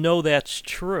we all know that's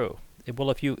true. Well,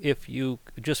 if you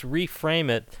just reframe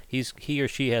it, he or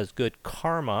she has good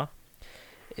karma.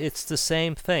 It's the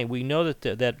same thing. We know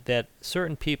that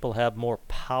certain people have more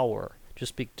power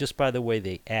just by the way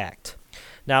they act.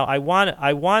 Now, I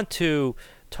want to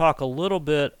talk a little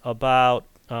bit about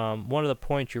one of the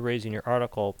points you raise in your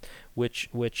article, which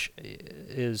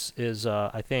is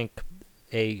I think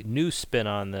a new spin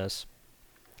on this,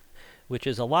 which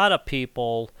is a lot of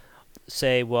people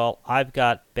say, well, I've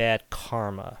got bad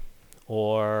karma,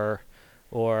 or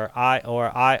I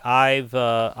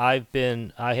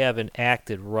haven't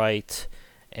acted right,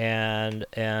 and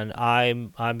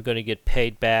I'm going to get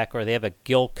paid back, or they have a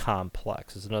guilt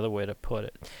complex is another way to put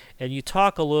it. And you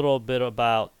talk a little bit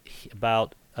about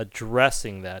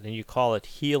addressing that, and you call it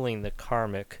healing the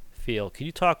karmic field. Can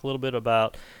you talk a little bit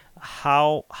about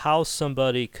how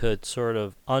somebody could sort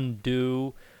of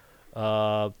undo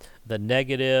the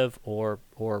negative, or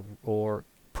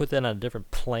put that on a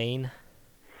different plane?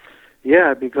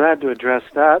 Yeah, I'd be glad to address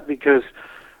that, because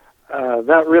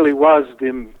that really was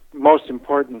the most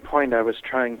important point I was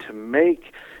trying to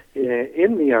make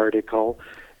in the article,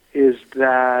 is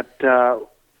that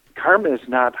karma is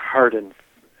not hard and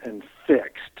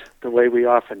fixed the way we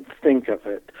often think of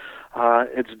it.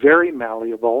 It's very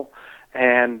malleable,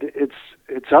 and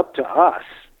it's up to us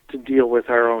to deal with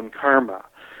our own karma.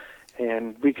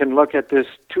 And we can look at this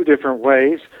two different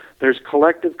ways. There's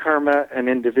collective karma and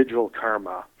individual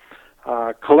karma.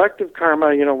 Collective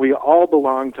karma, we all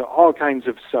belong to all kinds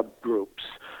of subgroups.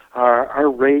 Our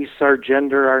race, our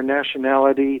gender, our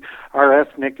nationality, our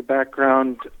ethnic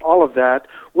background, all of that,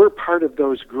 we're part of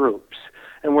those groups,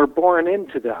 and we're born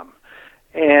into them.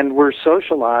 And we're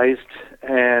socialized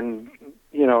and,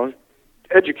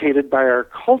 educated by our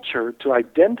culture to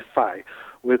identify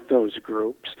with those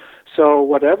groups. So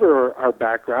whatever our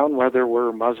background, whether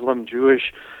we're Muslim,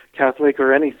 Jewish, Catholic,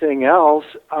 or anything else,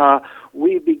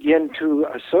 we begin to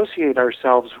associate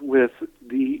ourselves with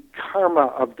the karma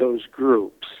of those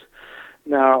groups.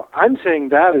 Now, I'm saying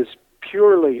that is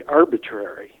purely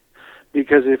arbitrary,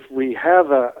 because if we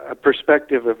have a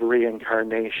perspective of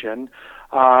reincarnation,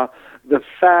 the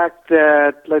fact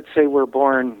that, let's say, we're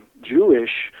born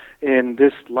Jewish in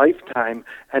this lifetime,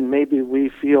 and maybe we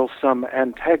feel some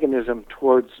antagonism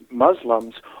towards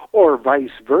Muslims, or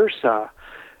vice versa,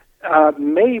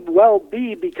 may well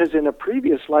be because in a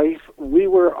previous life we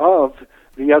were of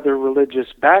the other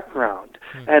religious background.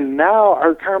 And now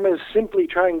our karma is simply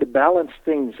trying to balance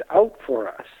things out for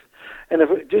us. And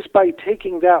just by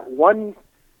taking that one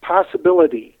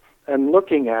possibility and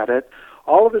looking at it,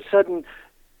 all of a sudden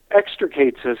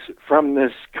extricates us from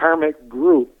this karmic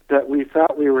group that we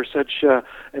thought we were such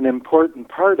an important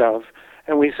part of,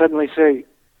 and we suddenly say,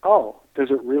 oh, does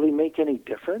it really make any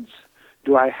difference?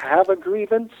 Do I have a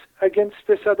grievance against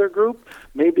this other group?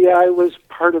 Maybe I was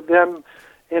part of them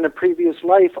in a previous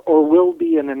life, or will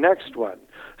be in the next one.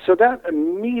 So that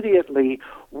immediately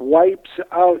wipes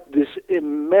out this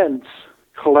immense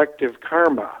collective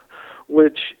karma,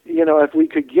 which, if we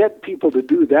could get people to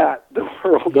do that the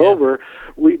world over,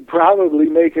 we'd probably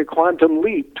make a quantum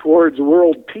leap towards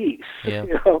world peace.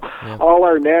 All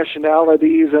our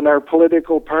nationalities and our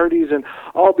political parties and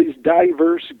all these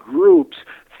diverse groups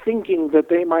thinking that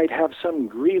they might have some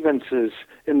grievances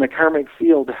in the karmic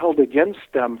field held against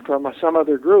them from some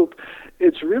other group,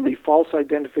 it's really false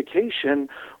identification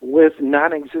with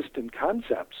non-existent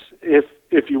concepts, if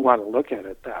you want to look at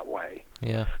it that way.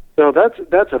 Yeah. So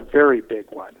that's a very big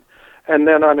one. And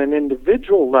then on an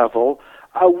individual level,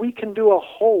 we can do a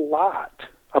whole lot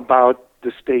about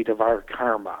the state of our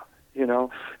karma.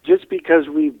 Just because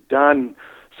we've done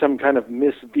some kind of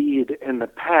misdeed in the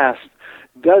past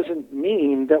doesn't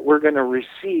mean that we're going to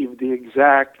receive the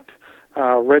exact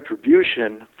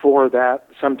retribution for that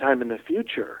sometime in the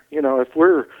future. If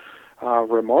we're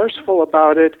remorseful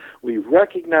about it, we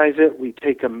recognize it, we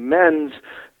take amends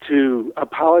to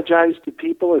apologize to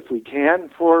people if we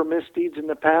can for misdeeds in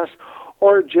the past,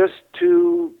 or just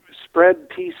to spread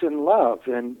peace and love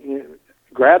and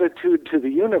gratitude to the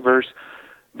universe,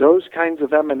 those kinds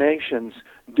of emanations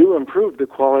do improve the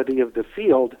quality of the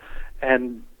field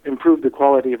and improve the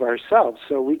quality of ourselves.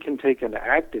 So we can take an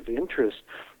active interest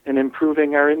in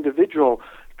improving our individual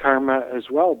karma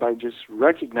as well by just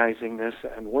recognizing this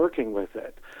and working with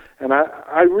it. And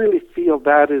I really feel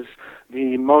that is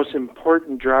the most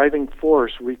important driving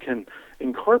force we can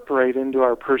incorporate into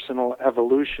our personal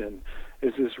evolution,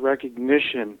 is this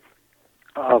recognition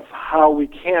of how we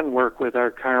can work with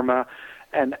our karma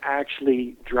and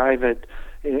actually drive it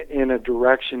in a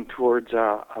direction towards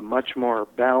a much more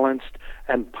balanced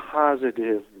and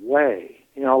positive way.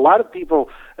 A lot of people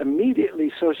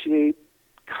immediately associate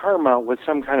karma with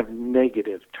some kind of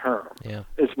negative term. Yeah.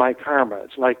 It's my karma.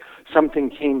 It's like something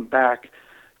came back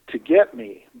to get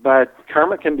me. But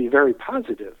karma can be very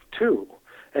positive, too,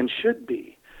 and should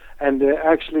be. And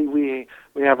actually, we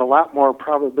have a lot more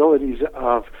probabilities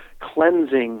of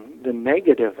cleansing the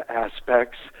negative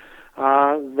aspects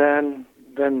than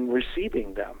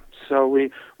receiving them. So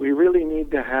we really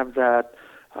need to have that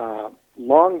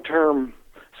long-term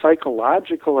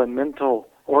psychological and mental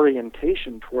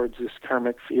orientation towards this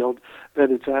karmic field,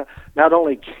 that it's not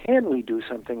only can we do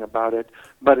something about it,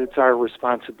 but it's our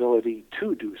responsibility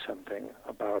to do something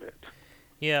about it.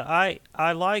 Yeah,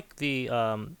 I like the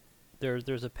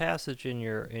there's a passage in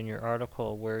your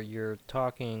article where you're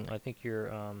talking. I think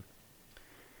you're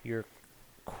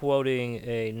quoting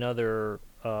another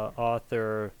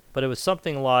author, but it was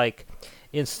something like,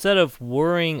 instead of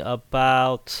worrying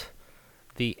about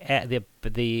the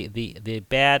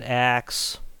bad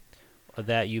acts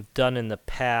that you've done in the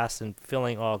past and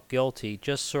feeling all guilty,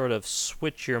 just sort of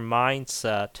switch your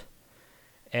mindset.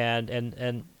 And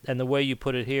the way you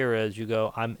put it here is, you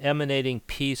go, I'm emanating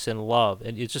peace and love,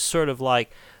 and you just sort of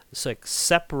like, it's like,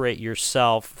 separate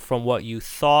yourself from what you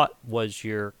thought was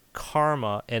your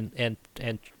karma, and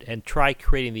try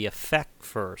creating the effect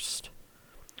first,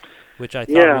 which I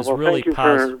thought was really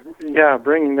positive. Thank you for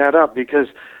bringing that up, because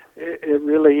it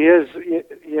really is.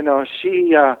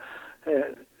 She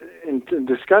in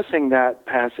discussing that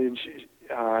passage,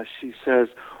 she says,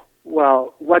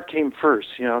 well, what came first?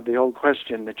 The old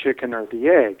question, the chicken or the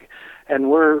egg? And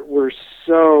we're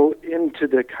so into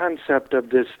the concept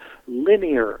of this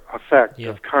linear effect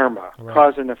of karma, right.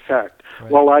 Cause and effect.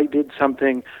 Right. Well, I did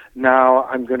something, now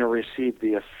I'm going to receive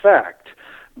the effect.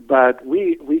 But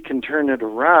we can turn it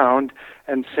around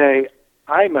and say,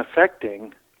 I'm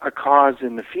affecting a cause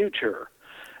in the future.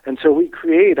 And so we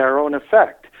create our own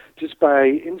effect just by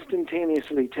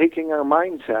instantaneously taking our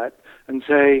mindset and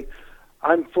say,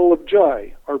 I'm full of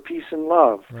joy or peace and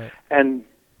love. Right. And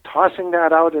tossing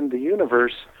that out in the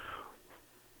universe,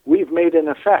 we've made an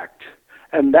effect.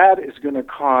 And that is going to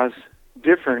cause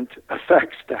different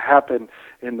effects to happen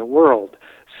in the world.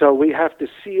 So we have to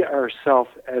see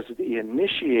ourselves as the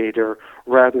initiator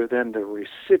rather than the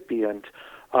recipient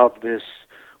of this,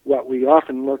 what we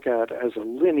often look at as a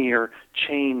linear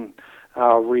chain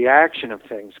reaction of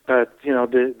things. But,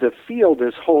 the field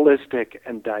is holistic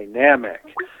and dynamic.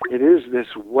 It is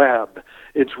this web.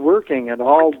 It's working in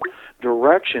all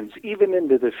directions, even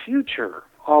into the future,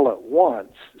 all at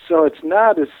once. So it's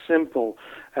not as simple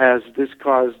as this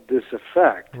caused this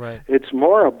effect. Right. It's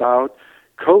more about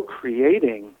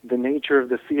co-creating the nature of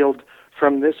the field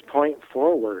from this point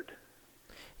forward.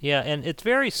 Yeah, and it's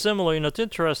very similar. It's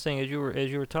interesting, as you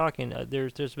were talking.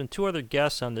 There's been two other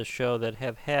guests on this show that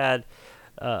have had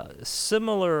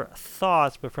similar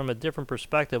thoughts, but from a different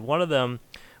perspective. One of them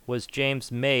was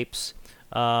James Mapes,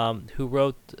 who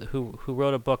wrote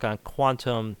a book on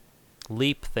quantum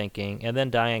leap thinking, and then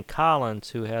Diane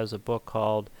Collins, who has a book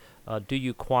called "Do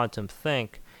You Quantum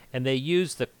Think?" And they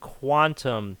use the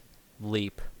quantum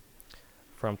leap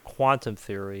from quantum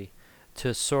theory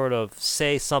to sort of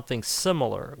say something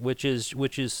similar, which is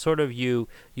sort of you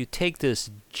take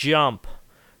this jump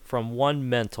from one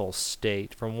mental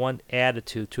state, from one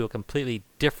attitude to a completely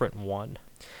different one.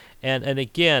 And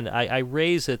again, I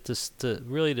raise it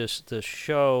to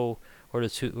show or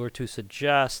to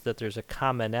suggest that there's a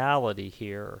commonality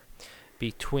here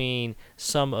between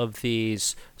some of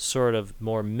these sort of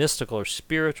more mystical or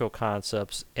spiritual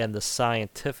concepts and the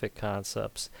scientific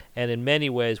concepts. And in many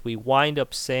ways, we wind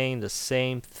up saying the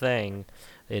same thing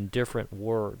in different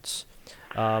words.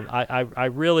 I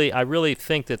really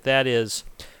think that is,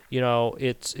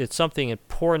 it's something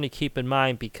important to keep in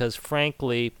mind, because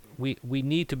frankly, we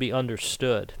need to be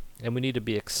understood and we need to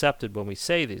be accepted when we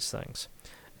say these things.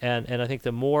 And I think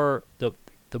the more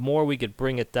we could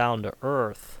bring it down to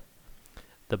earth,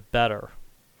 the better.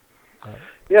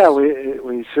 Yeah,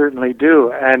 we certainly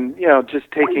do. And,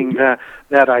 just taking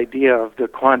that idea of the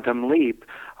quantum leap,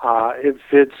 it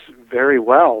fits very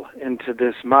well into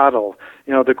this model.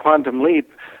 The quantum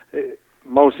leap,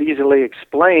 most easily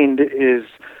explained, is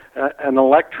an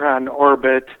electron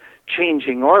orbit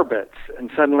changing orbits.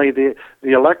 And suddenly the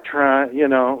electron,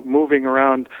 moving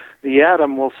around the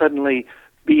atom will suddenly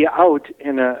be out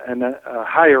in a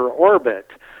higher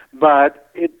orbit. But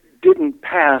it didn't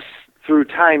pass through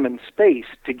time and space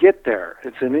to get there.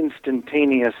 It's an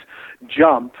instantaneous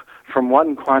jump from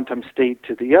one quantum state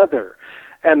to the other.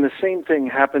 And the same thing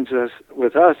happens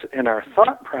with us in our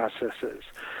thought processes.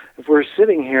 If we're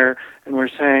sitting here and we're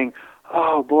saying,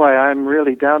 oh boy, I'm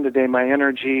really down today, my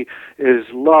energy is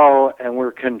low, and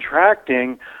we're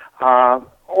contracting,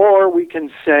 or we can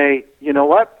say, you know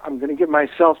what, I'm going to give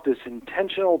myself this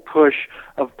intentional push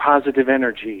of positive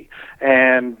energy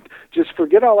and just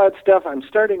forget all that stuff. I'm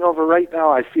starting over right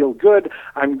now. I feel good.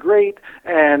 I'm great,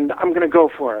 and I'm going to go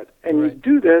for it. And you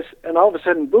do this, and all of a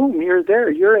sudden, boom, you're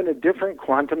there. You're in a different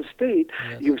quantum state.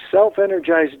 Yes. You've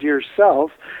self-energized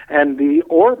yourself, and the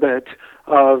orbit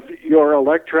of your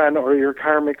electron or your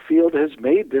karmic field has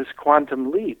made this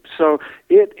quantum leap. So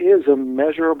it is a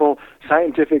measurable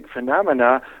scientific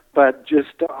phenomena, but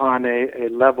just on a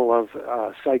level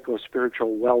of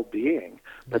psycho-spiritual well-being.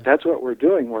 But that's what we're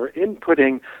doing. We're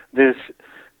inputting this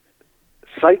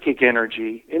psychic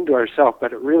energy into ourselves,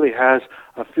 but it really has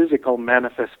a physical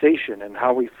manifestation in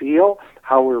how we feel,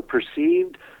 how we're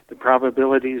perceived, the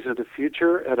probabilities of the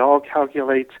future. It all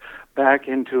calculates back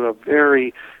into a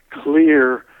very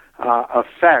clear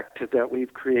effect that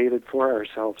we've created for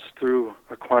ourselves through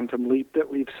a quantum leap that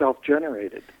we've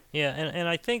self-generated. Yeah, and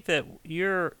I think that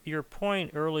your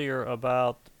point earlier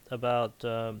about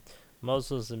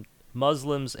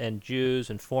Muslims and Jews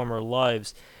and former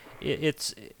lives,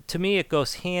 it's to me it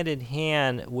goes hand in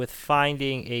hand with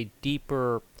finding a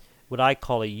deeper, what I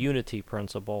call a unity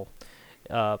principle,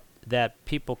 that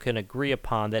people can agree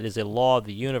upon, that is a law of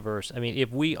the universe. I mean,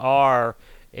 if we are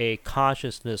a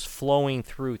consciousness flowing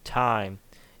through time,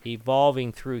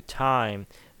 evolving through time,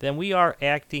 then we are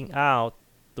acting out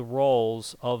the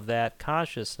roles of that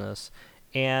consciousness,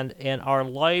 and our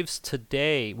lives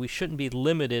today, we shouldn't be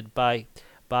limited by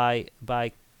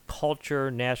culture,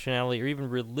 nationality, or even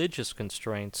religious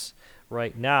constraints.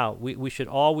 Right now, we should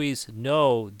always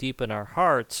know deep in our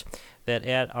hearts that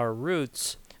at our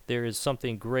roots there is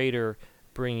something greater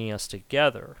bringing us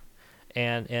together.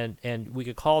 And we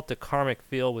could call it the karmic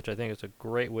field, which I think is a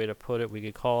great way to put it. We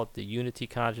could call it the unity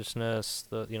consciousness,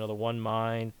 the one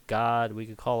mind, God. We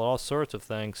could call it all sorts of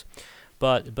things,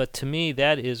 but to me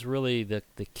that is really the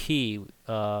key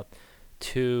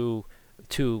to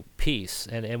peace.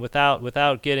 And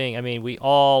without getting, I mean, we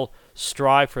all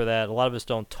strive for that. A lot of us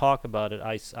don't talk about it.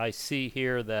 I see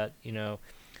here that and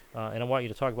I want you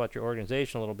to talk about your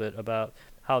organization a little bit about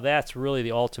how that's really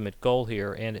the ultimate goal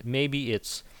here, and maybe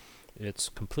it's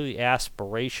completely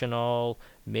aspirational,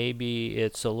 maybe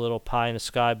it's a little pie in the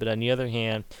sky, but on the other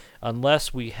hand,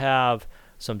 unless we have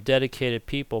some dedicated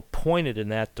people pointed in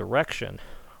that direction,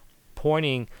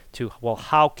 pointing to, well,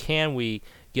 how can we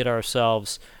get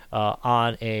ourselves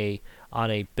on a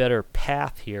better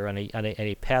path here, on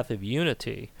a path of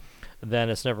unity,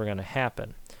 then it's never going to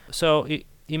happen. So,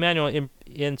 Emmanuel,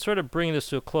 in sort of bringing this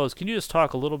to a close, can you just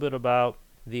talk a little bit about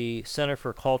the Center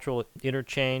for Cultural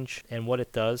Interchange and what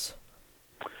it does?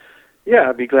 Yeah,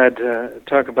 I'd be glad to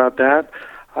talk about that.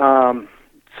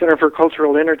 Center for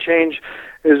Cultural Interchange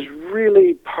is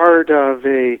really part of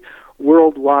a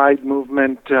worldwide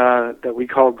movement that we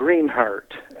call Green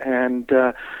Heart. And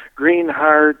Green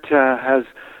Heart has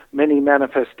many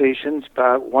manifestations,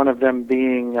 but one of them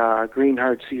being Green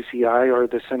Heart CCI, or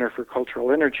the Center for Cultural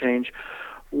Interchange,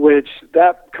 which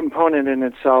that component in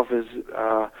itself is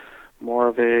more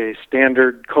of a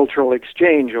standard cultural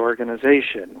exchange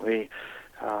organization. We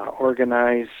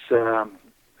organize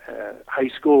high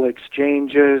school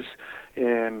exchanges,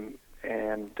 and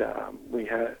we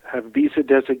have visa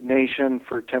designation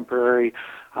for temporary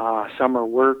summer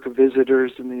work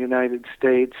visitors in the United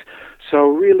States. So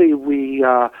really we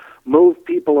move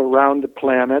people around the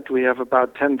planet. We have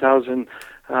about 10,000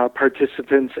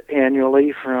 participants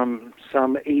annually from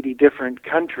some 80 different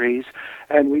countries,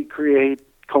 and we create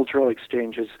cultural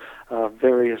exchanges of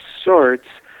various sorts.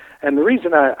 And the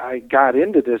reason I got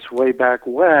into this way back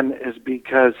when is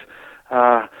because,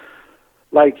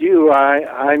 like you,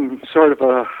 I'm sort of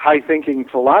a high-thinking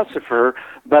philosopher,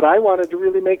 but I wanted to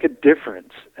really make a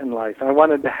difference in life. I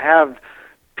wanted to have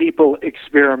people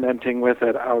experimenting with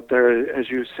it out there, as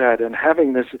you said, and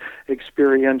having this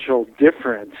experiential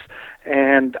difference.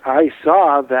 And I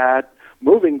saw that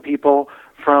moving people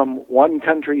from one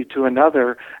country to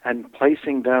another and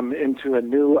placing them into a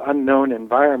new unknown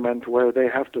environment where they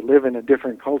have to live in a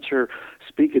different culture,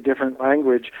 speak a different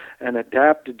language, and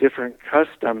adapt to different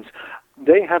customs,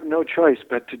 they have no choice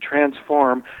but to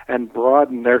transform and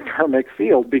broaden their karmic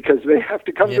field, because they have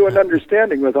to come to an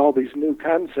understanding with all these new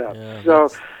concepts. So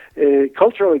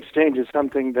cultural exchange is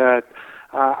something that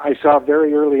I saw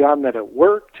very early on that it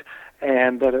worked,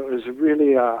 and that it was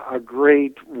really a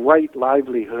great right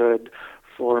livelihood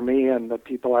for me and the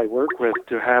people I work with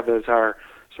to have as our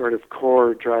sort of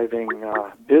core driving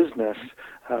business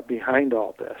behind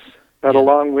all this. But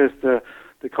along with the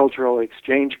cultural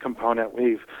exchange component,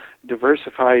 we've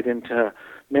diversified into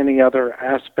many other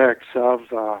aspects of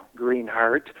Green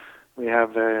Heart. We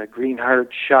have a Green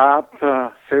Heart shop,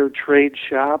 fair trade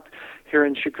shop here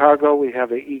in Chicago. We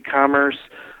have an e-commerce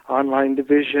online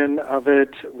division of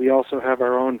it. We also have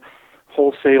our own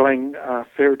wholesaling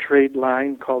fair trade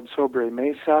line called Sobre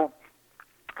Mesa.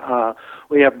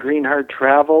 We have Greenheart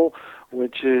Travel,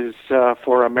 which is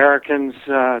for Americans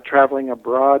traveling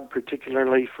abroad,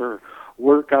 particularly for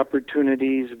work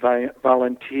opportunities,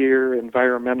 volunteer,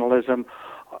 environmentalism.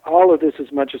 All of this,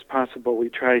 as much as possible, we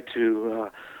try to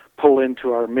pull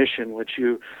into our mission, which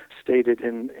you stated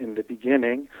in the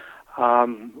beginning.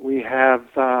 We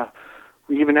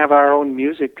even have our own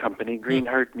music company,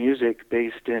 Greenheart Music,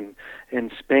 based in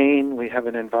Spain. We have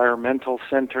an environmental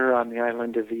center on the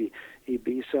island of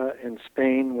Ibiza in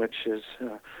Spain, which is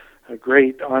a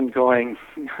great ongoing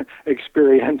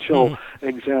experiential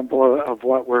example of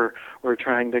what we're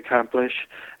trying to accomplish.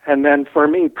 And then for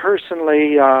me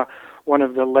personally, one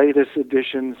of the latest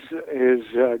additions is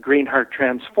Greenheart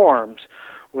Transforms,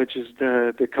 which is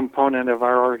the component of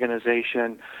our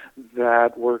organization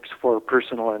that works for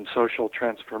personal and social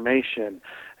transformation.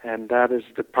 And that is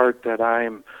the part that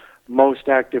I'm most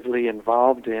actively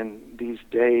involved in these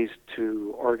days,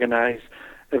 to organize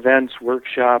events,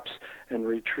 workshops, and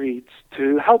retreats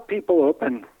to help people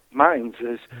open minds.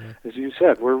 As you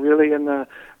said, we're really in the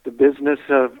business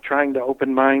of trying to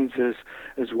open minds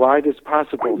as wide as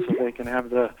possible so they can have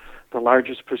the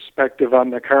largest perspective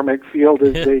on the karmic field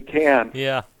as they can.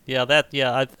 I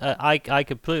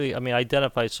completely,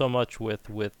 identify so much with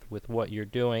what you're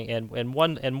doing. And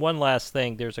one last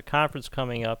thing, there's a conference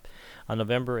coming up on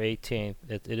November 18th.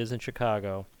 It is in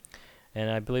Chicago, and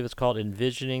I believe it's called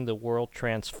Envisioning the World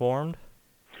Transformed.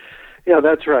 Yeah,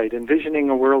 that's right. Envisioning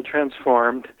a World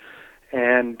Transformed.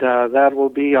 And that will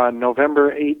be on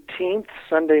November 18th,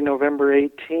 Sunday, November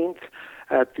 18th,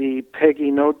 at the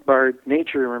Peggy Notebard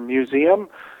Nature Museum,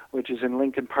 which is in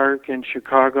Lincoln Park in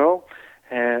Chicago,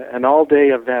 an all-day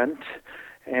event.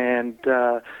 And,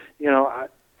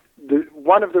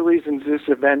 one of the reasons this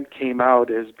event came out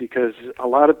is because a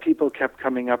lot of people kept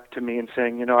coming up to me and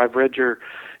saying, I've read your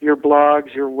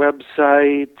blogs, your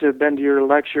website, been to your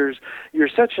lectures. You're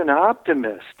such an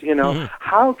optimist.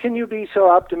 How can you be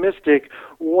so optimistic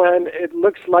when it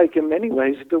looks like in many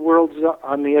ways the world's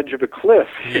on the edge of a cliff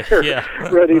here,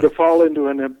 ready to fall into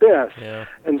an abyss? Yeah.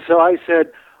 And so I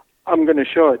said, I'm going to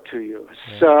show it to you.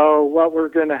 Yeah. So what we're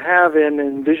going to have in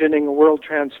Envisioning a World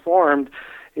Transformed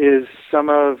is some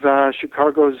of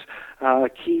Chicago's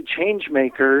key change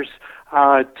makers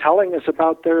telling us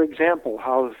about their example,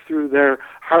 how through their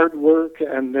hard work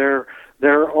and their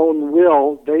own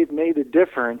will, they've made a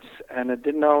difference, and it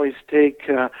didn't always take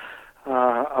a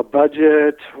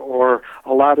budget or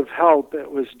a lot of help.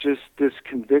 It was just this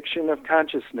conviction of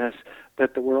consciousness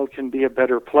that the world can be a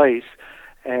better place,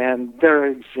 and there are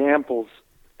examples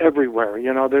everywhere.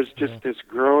 There's just this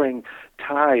growing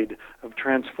tide of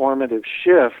transformative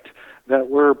shift that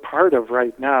we're part of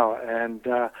right now, and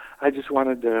I just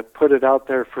wanted to put it out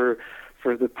there for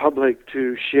the public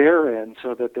to share in,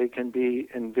 so that they can be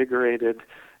invigorated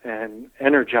and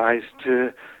energized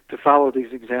to follow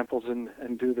these examples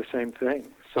and do the same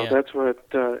thing. So that's what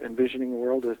Envisioning a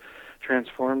World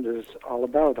Transformed is all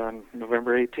about on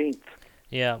November 18th.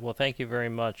 Yeah, well, thank you very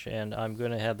much, and I'm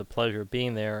going to have the pleasure of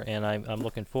being there, and I'm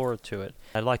looking forward to it.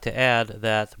 I'd like to add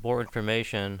that more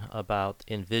information about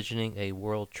Envisioning a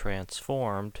World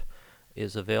Transformed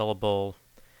is available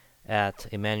at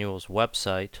Emmanuel's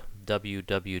website,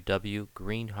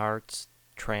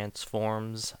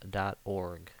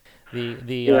 www.greenheartstransforms.org.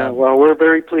 Well, we're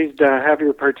very pleased to have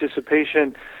your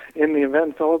participation in the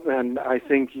event, Philip, and I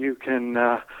think you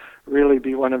can really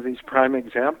be one of these prime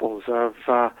examples of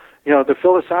the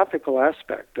philosophical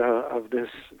aspect of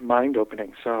this mind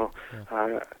opening. So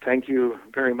thank you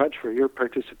very much for your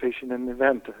participation in the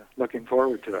event. Looking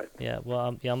forward to it. Yeah,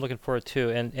 well, I'm looking forward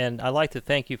too. And I'd like to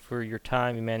thank you for your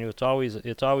time, Emmanuel. It's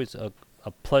always a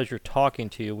pleasure talking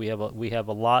to you. We always have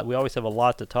a lot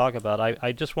to talk about.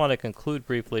 I just want to conclude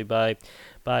briefly by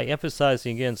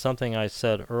emphasizing again something I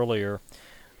said earlier,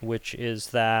 which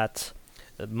is that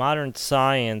modern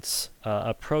science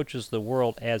approaches the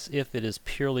world as if it is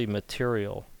purely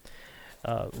material.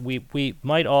 We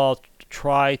might all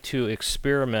try to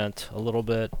experiment a little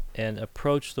bit and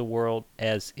approach the world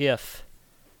as if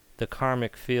the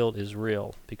karmic field is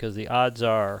real, because the odds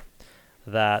are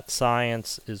that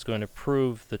science is going to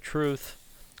prove the truth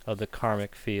of the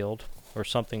karmic field, or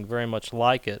something very much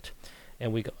like it,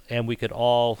 and we could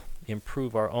all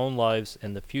improve our own lives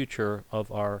and the future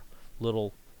of our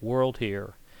little world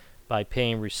here by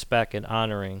paying respect and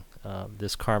honoring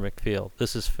this karmic field.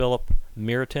 This is Philip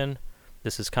Merton.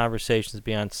 This is Conversations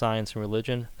Beyond Science and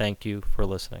Religion. Thank you for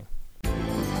listening.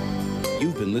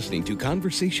 You've been listening to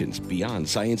Conversations Beyond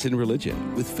Science and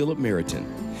Religion with Philip Meriton.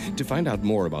 To find out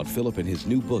more about Philip and his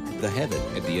new book, The Heaven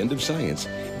at the End of Science,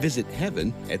 visit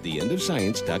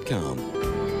heavenattheendofscience.com.